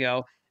 years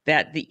ago,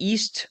 that the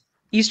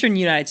eastern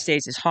United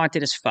States is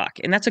haunted as fuck,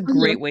 and that's a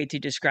great way to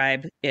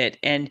describe it.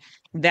 And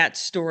that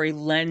story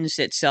lends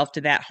itself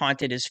to that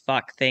haunted as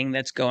fuck thing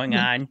that's going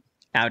on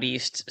out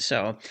east.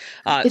 So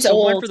it's so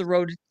old. One for the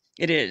Road.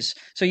 It is.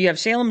 So you have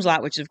Salem's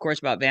Lot, which is of course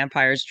about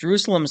vampires,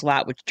 Jerusalem's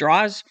Lot, which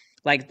draws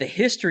like the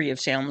history of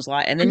Salem's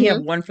Lot, and then you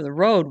have One for the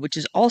Road, which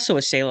is also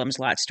a Salem's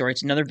Lot story.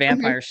 It's another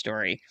vampire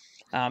story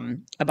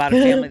about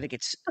a family that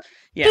gets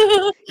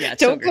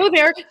Don't go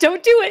there.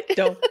 Don't do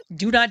it.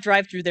 Do not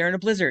drive through there in a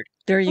blizzard.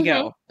 There you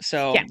go.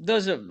 So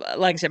those are,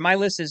 like I said, my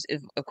list is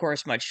of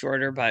course much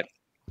shorter, but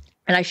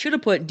and I should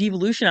have put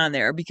Devolution on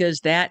there because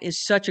that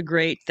is such a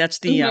great. That's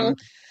the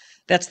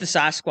that's the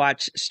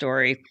Sasquatch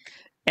story,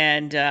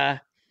 and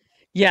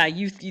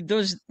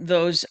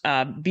those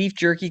beef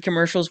jerky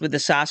commercials with the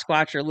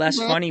Sasquatch are less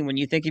funny when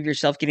you think of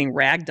yourself getting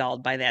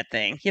ragdolled by that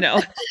thing,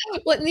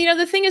 Well,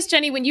 the thing is,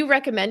 Jenny, when you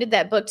recommended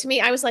that book to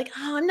me, I was like,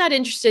 oh, I'm not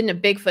interested in a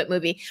Bigfoot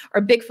movie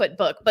or Bigfoot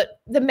book,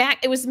 but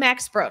it was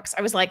Max Brooks.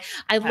 I was like,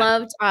 I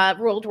loved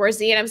World War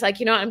Z, and I was like,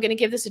 I'm going to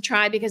give this a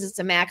try because it's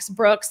a Max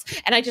Brooks,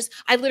 and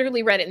I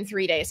literally read it in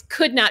 3 days.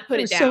 Could not put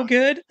it down. So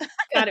good.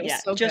 God, it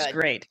was so just good.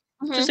 Great.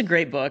 Just a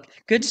great book,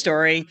 good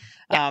story.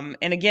 And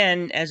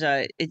again,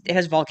 it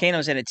has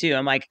volcanoes in it too.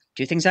 I'm like,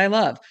 two things I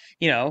love,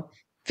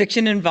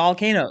 fiction and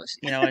volcanoes,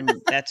 and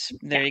that's,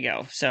 there you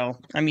go. So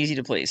I'm easy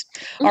to please.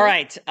 All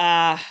right.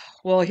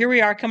 Well, here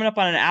we are coming up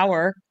on an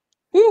hour.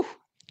 Woo,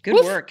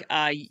 good work.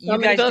 You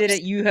guys did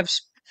it. You have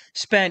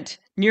spent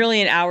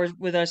nearly an hour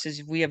with us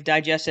as we have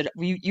digested.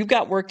 You've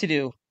got work to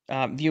do,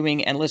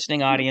 viewing and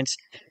listening audience.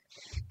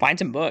 Find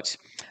some books.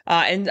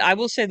 And I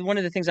will say that one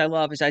of the things I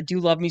love is I do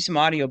love me some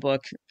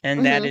audiobook.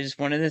 And that is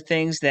one of the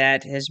things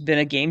that has been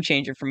a game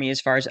changer for me as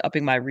far as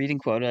upping my reading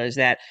quota, is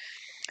that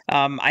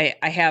I'm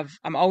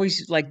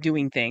always like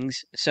doing things.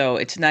 So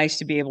it's nice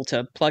to be able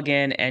to plug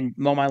in and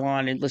mow my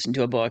lawn and listen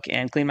to a book,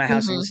 and clean my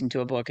house and listen to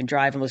a book, and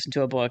drive and listen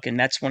to a book. And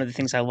that's one of the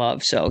things I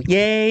love. So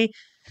yay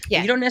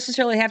Yeah. You don't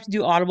necessarily have to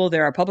do Audible.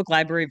 There are public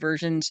library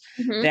versions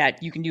Mhm.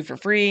 that you can do for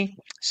free.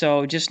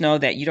 So just know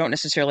that you don't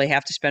necessarily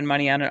have to spend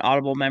money on an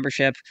Audible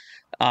membership.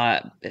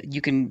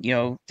 You can,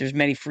 there's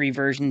many free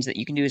versions that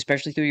you can do,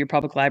 especially through your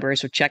public library.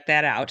 So check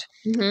that out.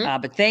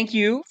 Mhm. But thank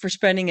you for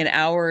spending an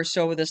hour or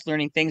so with us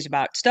learning things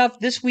about stuff.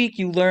 This week,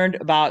 you learned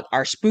about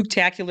our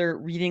spooktacular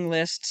reading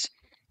lists.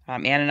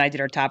 Ann and I did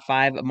our top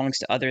 5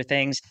 amongst other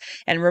things.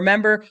 And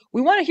remember,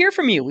 we want to hear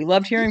from you. We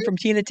loved hearing from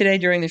Tina today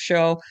during the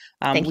show.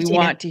 Thank you, We Tina.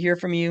 want to hear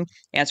from you.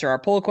 Answer our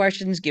poll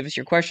questions. Give us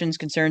your questions,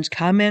 concerns,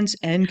 comments,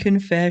 and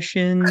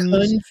confessions.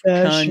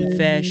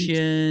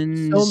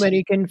 Confessions. So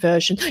many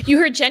confessions. You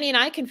heard Jenny and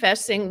I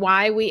confessing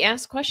why we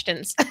ask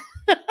questions.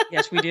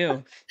 Yes, we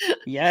do.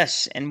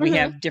 Yes. And we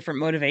have different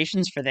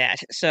motivations for that.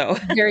 So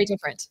Very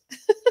different.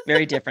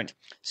 very different.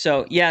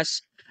 So, yes.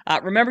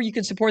 Remember, you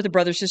can support the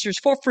Brothers Sisters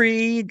for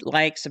free.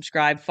 Like,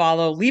 subscribe,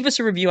 follow, leave us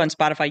a review on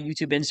Spotify,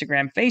 YouTube,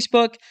 Instagram,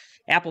 Facebook,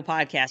 Apple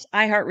Podcasts,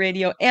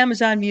 iHeartRadio,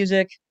 Amazon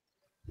Music.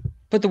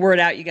 Put the word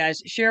out, you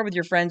guys. Share with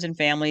your friends and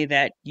family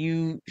that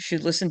you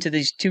should listen to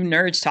these two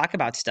nerds talk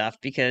about stuff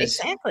because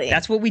Exactly.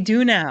 that's what we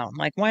do now. I'm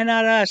like, why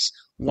not us?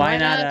 Why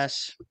not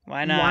us?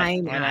 Why not? Why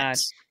not?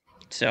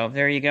 So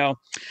there you go.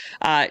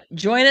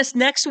 Join us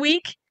next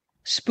week.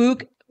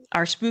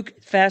 Our Spook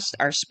Fest,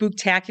 our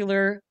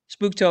Spooktacular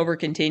Spooktober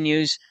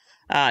continues.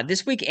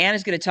 This week, Ann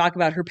is going to talk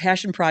about her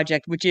passion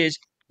project, which is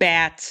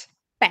bats.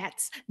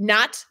 Bats,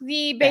 not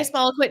the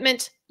baseball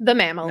equipment, the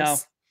mammals. No,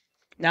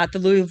 not the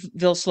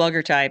Louisville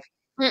Slugger type.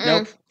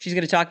 Nope. She's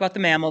going to talk about the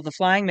mammal, the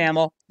flying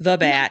mammal, the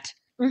bat.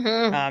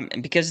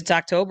 And because it's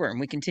October and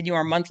we continue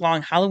our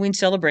month-long Halloween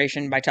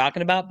celebration by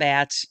talking about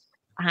bats.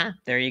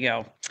 There you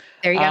go.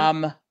 There you go.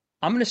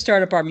 I'm going to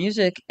start up our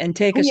music and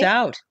take us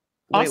out.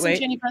 Awesome,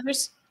 Jenny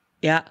Brothers.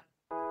 Yeah.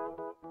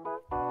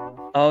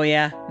 Oh,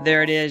 yeah.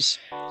 There it is.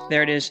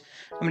 There it is.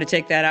 I'm going to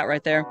take that out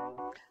right there.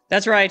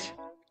 That's right.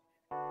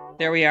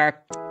 There we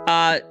are.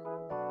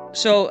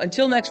 So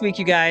until next week,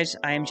 you guys,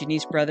 I am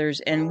Janice Brothers,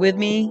 and with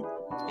me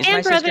is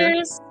my sister.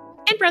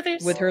 And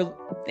brothers. With her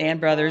and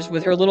brothers,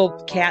 with her little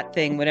cat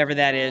thing, whatever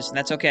that is.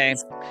 That's okay.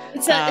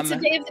 It's a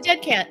Day of the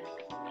Dead cat.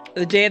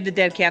 The Day of the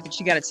Dead cat that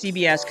she got at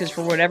CBS, because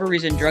for whatever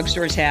reason,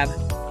 drugstores have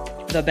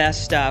the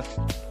best stuff.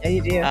 Yeah,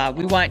 you do.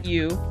 We want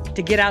you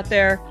to get out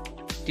there,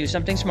 do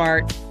something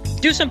smart,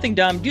 do something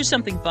dumb, do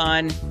something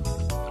fun.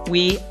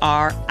 We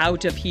are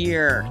out of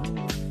here.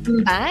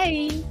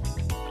 Bye.